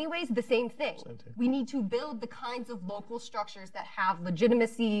in many ways the same thing. We need to build the kinds of local structures that have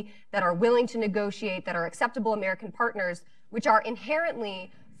legitimacy, that are willing to negotiate, that are acceptable American partners, which are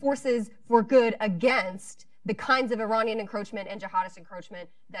inherently forces for good against the kinds of Iranian encroachment and jihadist encroachment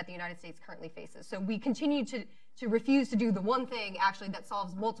that the United States currently faces. So we continue to refuse to do the one thing, actually, that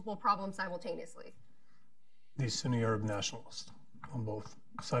solves multiple problems simultaneously. These Sunni Arab nationalists on both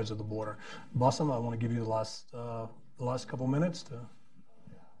sides of the border. Bassam, I want to give you the last couple minutes to...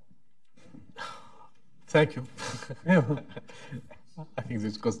 Thank you. I think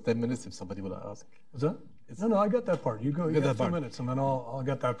this goes 10 minutes if somebody will ask. Is that? No, I got that part. You go, you got 2 minutes, and then I'll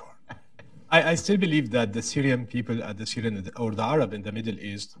get that part. I still believe that the Syrian people and the Syrian or the Arab in the Middle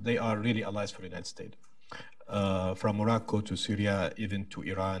East, they are really allies for the United States. From Morocco to Syria, even to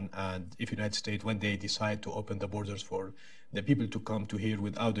Iran, and if United States, when they decide to open the borders for the people to come to here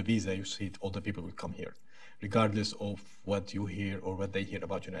without a visa, you see all the people will come here, regardless of what you hear or what they hear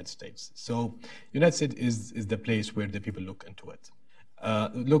about United States. So United States is the place where the people look into it.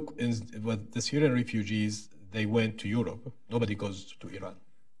 Look, with the Syrian refugees, they went to Europe. Nobody goes to Iran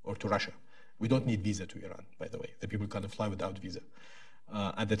or to Russia. We don't need visa to Iran, by the way. The people can fly without visa.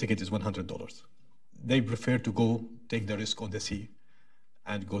 And the ticket is $100. They prefer to go take the risk on the sea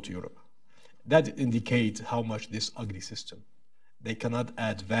and go to Europe. That indicates how much this ugly system, they cannot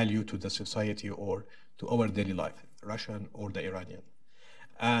add value to the society or to our daily life, Russian or the Iranian.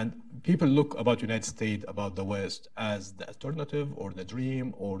 And people look about United States, about the West, as the alternative or the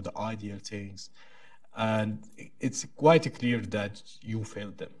dream or the ideal things. And it's quite clear that you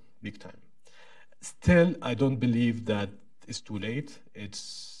failed them big time. Still, I don't believe that it's too late.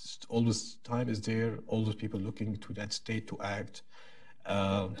 It's always time is there, all those people looking to that state to act.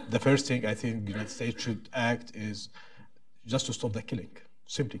 The first thing I think the United States should act is just to stop the killing,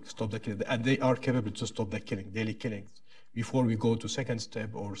 simply stop the killing. And they are capable to stop the killing, daily killings, before we go to second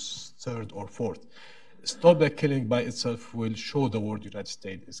step or third or fourth. Stop the killing by itself will show the world the United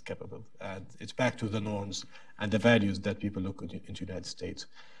States is capable. And it's back to the norms and the values that people look into the United States.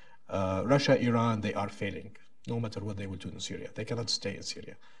 Russia, Iran, they are failing, no matter what they will do in Syria. They cannot stay in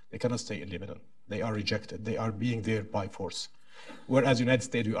Syria. They cannot stay in Lebanon. They are rejected. They are being there by force. Whereas United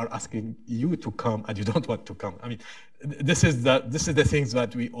States, we are asking you to come and you don't want to come. I mean, this is the things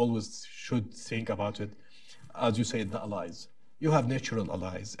that we always should think about it. As you say, the allies. you have natural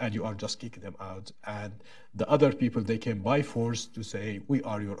allies and you are just kicking them out. And the other people, they came by force to say, we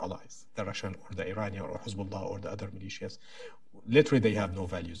are your allies, the Russian or the Iranian or Hezbollah or the other militias. Literally, they have no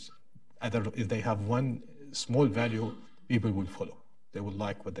values. Either if they have one small value, people will follow. They will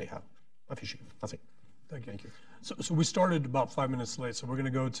like what they have. Nothing. Thank you. So we started about 5 minutes late, so we're going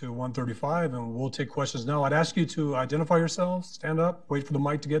to go to 1:35, and we'll take questions now. I'd ask you to identify yourselves, stand up, wait for the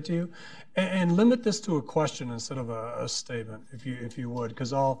mic to get to you, and limit this to a question instead of a statement, if you would,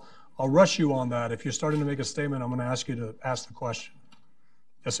 because I'll rush you on that. If you're starting to make a statement, I'm going to ask you to ask the question.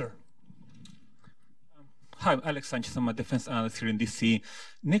 Yes, sir. Hi, I'm Alex Sanchez. I'm a defense analyst here in DC.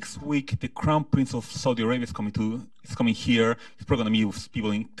 Next week, the Crown Prince of Saudi Arabia is coming here. He's probably going to meet with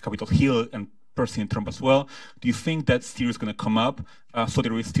people in Capitol Hill and President Trump as well. Do you think that Syria is going to come up? Saudi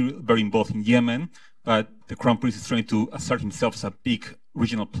Arabia is still very involved in Yemen, but the Crown Prince is trying to assert himself as a big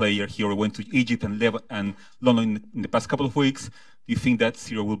regional player. He already went to Egypt and London in the past couple of weeks. Do you think that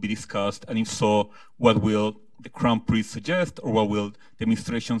Syria will be discussed? And if so, what will the Crown Prince suggest, or what will the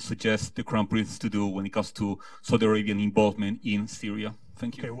administration suggest the Crown Prince to do when it comes to Saudi Arabian involvement in Syria?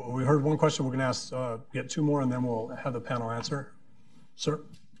 Thank you. Okay, well, we heard one question. We're going to ask, get two more, and then we'll have the panel answer. Sir?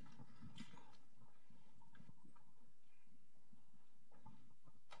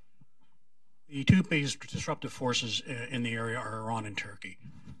 The two biggest disruptive forces in the area are Iran and Turkey.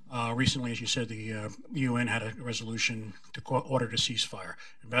 Recently, as you said, the UN had a resolution to order a ceasefire.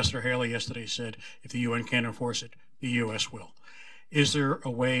 Ambassador Haley yesterday said if the UN can't enforce it, the US will. Is there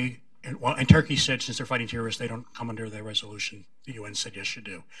a way, and Turkey said since they're fighting terrorists, they don't come under their resolution. The UN said yes, you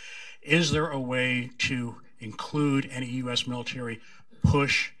do. Is there a way to include any US military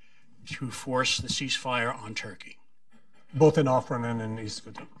push to force the ceasefire on Turkey? Both in Afrin and in East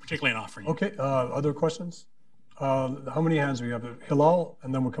Ghouta. Particularly in Afrin. Okay, other questions? How many hands do we have? Hilal,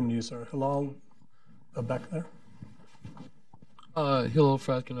 and then we'll come to you, sir. Hilal, back there. Hilal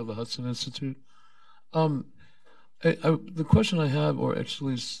Fratkin of the Hudson Institute. The question I have, or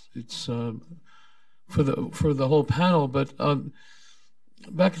actually it's for the whole panel, but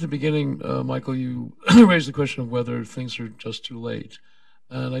back at the beginning, Michael, you raised the question of whether things are just too late.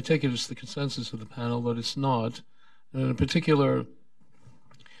 And I take it as the consensus of the panel that it's not. And in particular,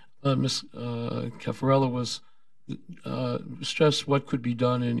 Ms. Cafarella was stressed what could be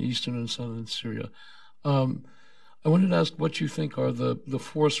done in Eastern and Southern Syria. I wanted to ask what you think are the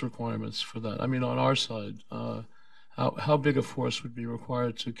force requirements for that. I mean, on our side, how big a force would be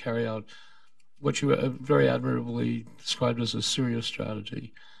required to carry out what you very admirably described as a Syria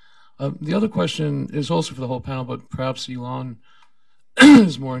strategy? The other question is also for the whole panel, but perhaps Ilan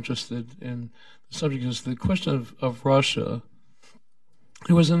is more interested in the subject, is the question of Russia.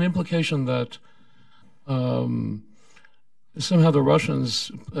 There was an implication that somehow the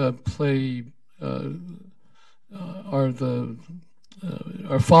Russians are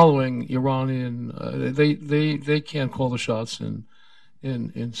following Iranian. They can't call the shots in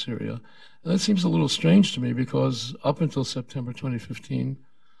Syria. And that seems a little strange to me because up until September 2015,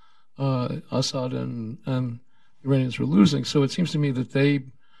 Assad and Iranians were losing. So it seems to me that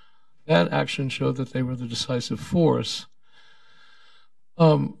that action showed that they were the decisive force.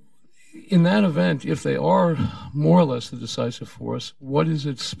 In that event, if they are more or less the decisive force, what is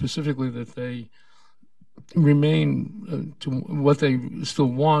it specifically that they remain to what they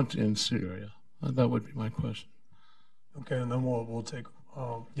still want in Syria? That would be my question. Okay, and then we'll take,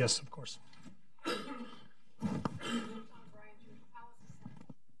 yes, of course.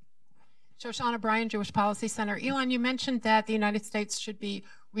 Shoshana Bryan, Jewish Policy Center. Ilan, you mentioned that the United States should be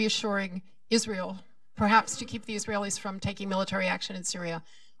reassuring Israel, perhaps to keep the Israelis from taking military action in Syria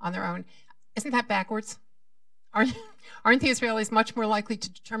on their own. Isn't that backwards? Aren't the Israelis much more likely to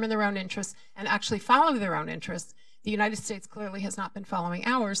determine their own interests and actually follow their own interests? The United States clearly has not been following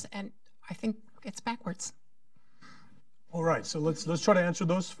ours, and I think it's backwards. All right, so let's try to answer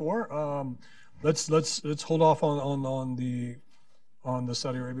those four. Let's hold off on the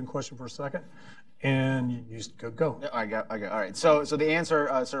Saudi Arabian question for a second, and you go. I got. All right. So the answer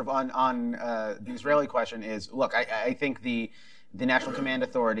sort of on the Israeli question is, look, I think the National Command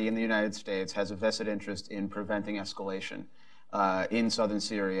Authority in the United States has a vested interest in preventing escalation in southern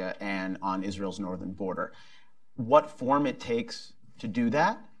Syria and on Israel's northern border. What form it takes to do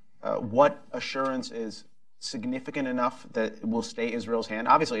that, what assurance is significant enough that it will stay Israel's hand?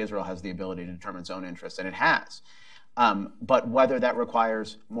 Obviously, Israel has the ability to determine its own interests, and it has. But whether that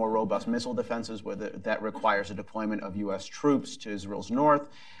requires more robust missile defenses, whether that requires a deployment of U.S. troops to Israel's north,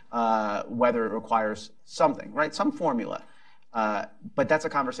 whether it requires something, right, some formula. But that's a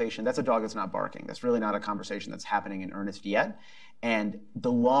conversation, that's a dog that's not barking. That's really not a conversation that's happening in earnest yet. And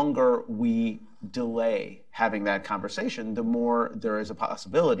the longer we delay having that conversation, the more there is a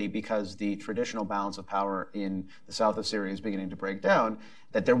possibility, because the traditional balance of power in the south of Syria is beginning to break down,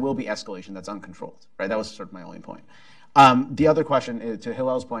 that there will be escalation that's uncontrolled, right? That was sort of my only point. The other question is, to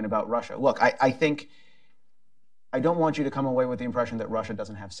Hilal's point about Russia. Look, I think, I don't want you to come away with the impression that Russia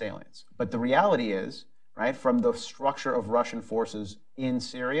doesn't have salience. But the reality is, right, from the structure of Russian forces in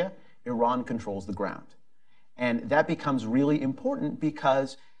Syria, Iran controls the ground. And that becomes really important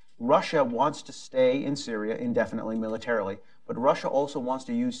because Russia wants to stay in Syria indefinitely militarily, but Russia also wants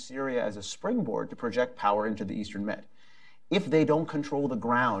to use Syria as a springboard to project power into the Eastern Med. If they don't control the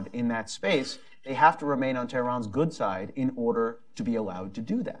ground in that space, they have to remain on Tehran's good side in order to be allowed to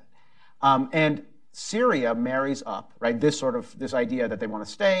do that. And Syria marries up, right? This idea that they want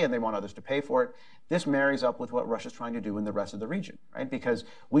to stay and they want others to pay for it. This marries up with what Russia's trying to do in the rest of the region, right? Because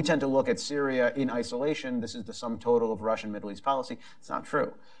we tend to look at Syria in isolation. This is the sum total of Russian Middle East policy. It's not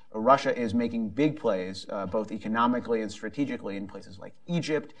true. Russia is making big plays, both economically and strategically, in places like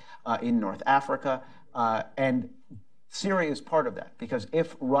Egypt, in North Africa, and Syria is part of that. Because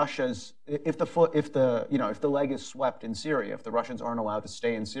if the leg is swept in Syria, if the Russians aren't allowed to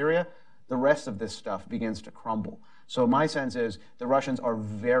stay in Syria, the rest of this stuff begins to crumble. So my sense is the Russians are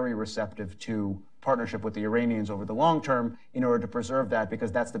very receptive to partnership with the Iranians over the long term in order to preserve that,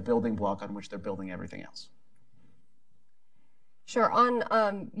 because that's the building block on which they're building everything else. Sure.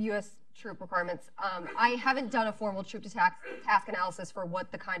 On U.S. troop requirements, I haven't done a formal troop-to-task analysis for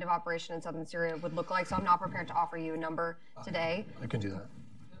what the kind of operation in southern Syria would look like, so I'm not prepared to offer you a number today. I can do that.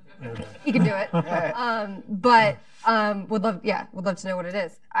 You can do it, but would love to know what it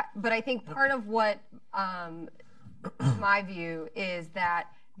is. But I think part of what my view is that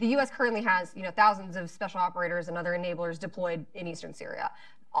the U.S. currently has thousands of special operators and other enablers deployed in eastern Syria.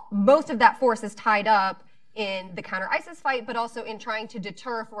 Most of that force is tied up in the counter-ISIS fight, but also in trying to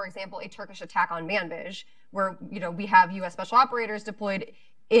deter, for example, a Turkish attack on Manbij, where we have U.S. special operators deployed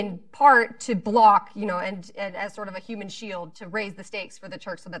in part to block, and as sort of a human shield to raise the stakes for the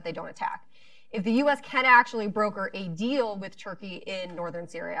Turks so that they don't attack. If the U.S. can actually broker a deal with Turkey in northern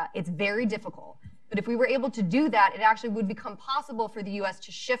Syria, it's very difficult. But if we were able to do that, it actually would become possible for the U.S.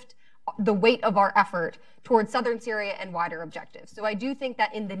 to shift the weight of our effort towards southern Syria and wider objectives. So I do think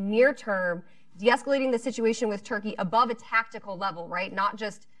that in the near term, de-escalating the situation with Turkey above a tactical level, right, not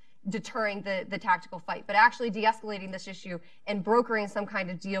just deterring the tactical fight, but actually de-escalating this issue and brokering some kind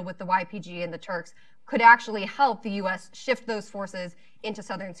of deal with the YPG and the Turks could actually help the U.S. shift those forces into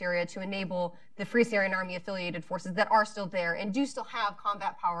southern Syria to enable the Free Syrian Army affiliated forces that are still there and do still have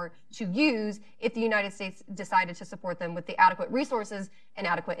combat power to use if the United States decided to support them with the adequate resources and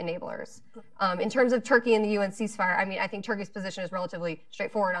adequate enablers. In terms of Turkey and the UN ceasefire, I think Turkey's position is relatively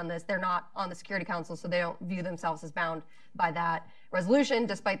straightforward on this. They're not on the Security Council, so they don't view themselves as bound by that resolution,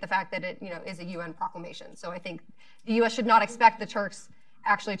 despite the fact that it is a UN proclamation. So I think the U.S. should not expect the Turks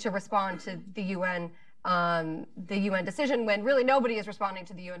actually to respond to the UN decision when really nobody is responding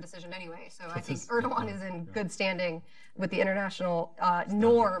to the UN decision anyway. So I think Erdogan is in good standing with the international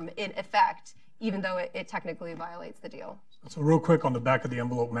norm in effect, even though it technically violates the deal. So real quick on the back of the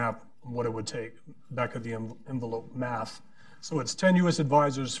envelope map, what it would take, back of the envelope math. So it's 10 U.S.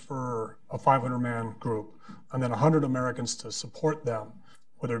 advisors for a 500-man group, and then 100 Americans to support them,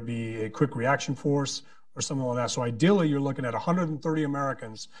 whether it be a quick reaction force or something like that. So ideally, you're looking at 130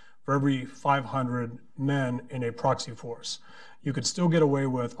 Americans for every 500 men in a proxy force. You could still get away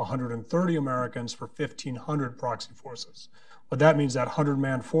with 130 Americans for 1,500 proxy forces. But that means that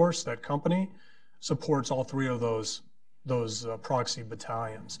 100-man force, that company, supports all three of those proxy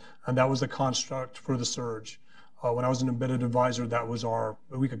battalions. And that was the construct for the surge. When I was an embedded advisor,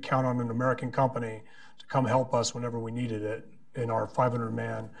 we could count on an American company to come help us whenever we needed it in our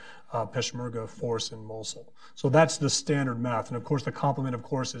 500-man Peshmerga force in Mosul. So that's the standard math. And of course, the complement, of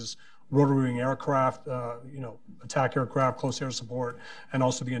course, is rotary wing aircraft, attack aircraft, close air support, and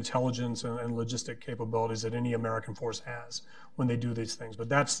also the intelligence and logistic capabilities that any American force has when they do these things. But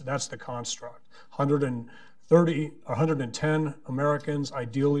that's the construct. 110 Americans,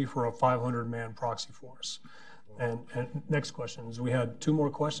 ideally for a 500-man proxy force. And next questions. We had two more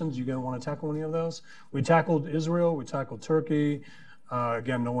questions. You guys want to tackle any of those? We tackled Israel. We tackled Turkey.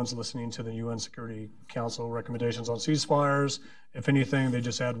 Again, no one's listening to the UN Security Council recommendations on ceasefires. If anything, they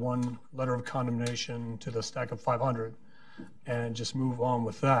just add one letter of condemnation to the stack of 500 and just move on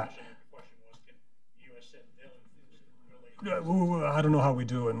with that. I don't know how we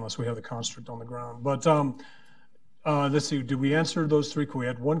do it unless we have the construct on the ground. But let's see. Did we answer those three? We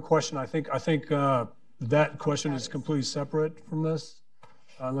had one question. I think That question is completely separate from this.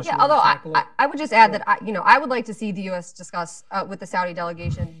 Unless you Yeah, want to although tackle it. I would just add that I would like to see the U.S. discuss with the Saudi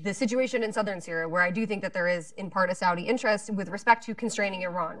delegation the situation in southern Syria, where I do think that there is, in part, a Saudi interest with respect to constraining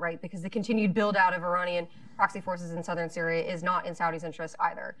Iran, right? Because the continued build out of Iranian proxy forces in southern Syria is not in Saudi's interest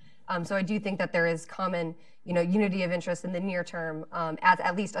either. So I do think that there is common, unity of interest in the near term as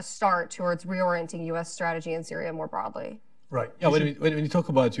at least a start towards reorienting U.S. strategy in Syria more broadly. Right. Yeah, when you talk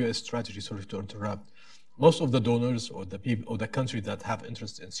about U.S. strategy, sorry to interrupt, most of the donors or the people or the countries that have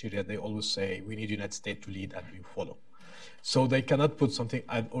interest in Syria, they always say we need United States to lead and we follow. So they cannot put something,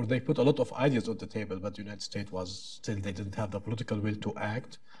 or they put a lot of ideas on the table, but the United States was still, they didn't have the political will to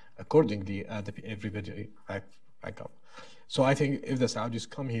act accordingly, and everybody back up. So I think if the Saudis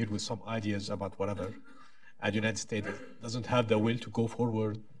come here with some ideas about whatever, and the United States doesn't have the will to go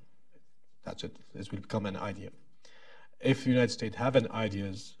forward, that's it. This will become an idea. If the United States have an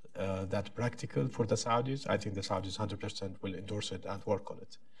ideas that practical for the Saudis, I think the Saudis 100% will endorse it and work on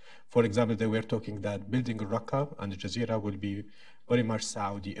it. For example, they were talking that building Raqqa and the Jazeera will be very much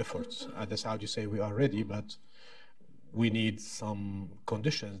Saudi efforts. And the Saudis say we are ready, but we need some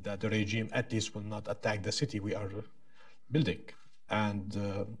conditions that the regime at least will not attack the city we are building. And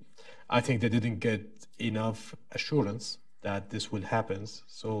I think they didn't get enough assurance that this will happen,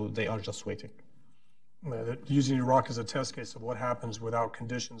 so they are just waiting. Using Iraq as a test case of what happens without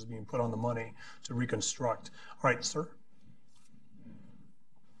conditions being put on the money to reconstruct. All right, sir.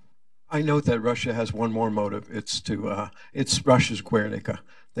 I note that Russia has one more motive. It's Russia's Guernica.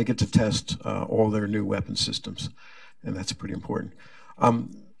 They get to test all their new weapon systems, and that's pretty important.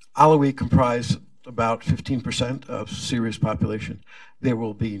 Alawi comprise about 15% of Syria's population. There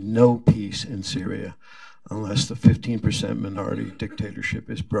will be no peace in Syria unless the 15% minority dictatorship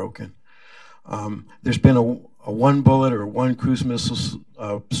is broken. There's been a one bullet or one cruise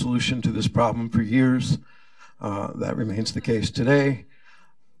missile solution to this problem for years. That remains the case today.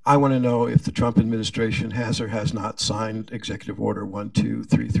 I want to know if the Trump administration has or has not signed Executive Order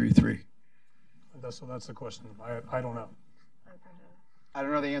 12333. So that's the question. I don't know. I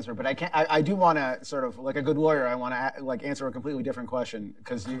don't know the answer, but I do want to sort of, like a good lawyer, I want to answer a completely different question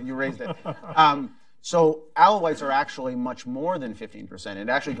because you raised it. So Alawites are actually much more than 15%. It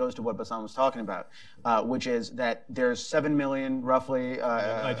actually goes to what Bassam was talking about, which is that there's 7 million roughly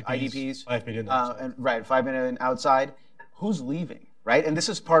IDPs, 5 million outside. right, 5 million outside. Who's leaving, right? And this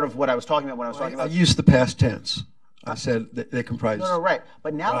is part of what I was talking about when I was talking about. I used the past tense. I said that they comprise. No, right.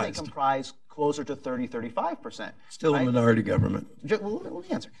 But now they comprise closer to 35%. Still right? a minority government. Well, let me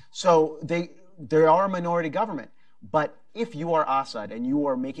answer. So they are a minority government, but if you are Assad and you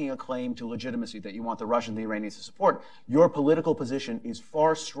are making a claim to legitimacy that you want the Russians and the Iranians to support, your political position is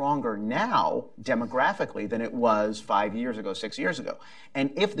far stronger now, demographically, than it was 5 years ago, 6 years ago.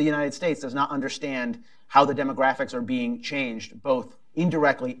 And if the United States does not understand how the demographics are being changed, both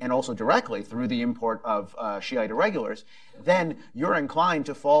indirectly and also directly through the import of Shiite irregulars, then you're inclined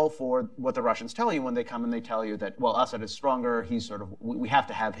to fall for what the Russians tell you when they come and they tell you that, well, Assad is stronger, he's sort of, we have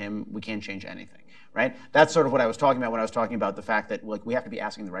to have him, we can't change anything, right? That's sort of what I was talking about when I was talking about the fact that we have to be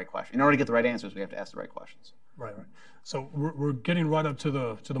asking the right question. In order to get the right answers, we have to ask the right questions. Right. So we're getting right up to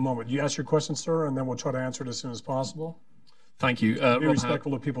the moment. You ask your question, sir, and then we'll try to answer it as soon as possible. Thank you. Be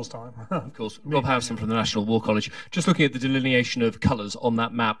respectful of people's time. Of course. Rob Howson from the National War College. Just looking at the delineation of colours on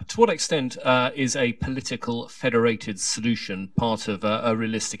that map, to what extent is a political federated solution part of a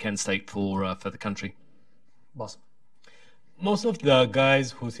realistic end state for the country? Boss. Most of the guys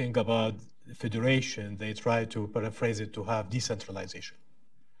who think about federation, they try to paraphrase it to have decentralization.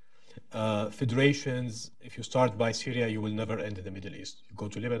 Federations, if you start by Syria, you will never end in the Middle East. You go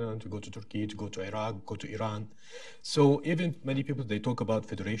to Lebanon, to go to Turkey, to go to Iraq, go to Iran. So even many people, they talk about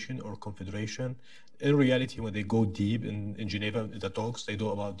federation or confederation. In reality, when they go deep in Geneva, in the talks, they do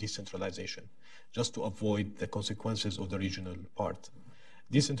about decentralization, just to avoid the consequences of the regional part.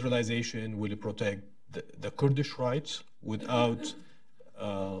 Decentralization will protect the Kurdish rights without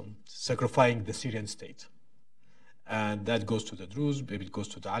sacrificing the Syrian state. And that goes to the Druze, maybe it goes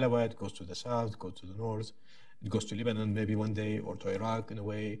to the Alawite, it goes to the south, it goes to the north, it goes to Lebanon maybe one day, or to Iraq in a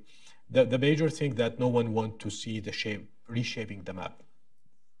way. The major thing that no one wants to see the reshaping the map,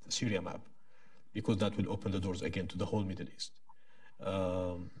 the Syria map, because that will open the doors again to the whole Middle East.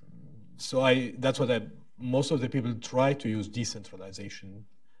 That's what most of the people try to use decentralization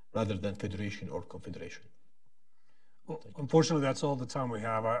rather than federation or confederation. Well, unfortunately, that's all the time we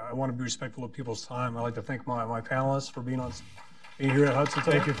have. I want to be respectful of people's time. I'd like to thank my panelists for being here at Hudson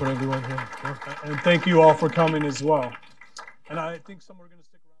today. Thank you for everyone here. And thank you all for coming as well. And I think some are going to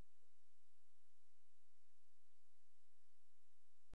stick around.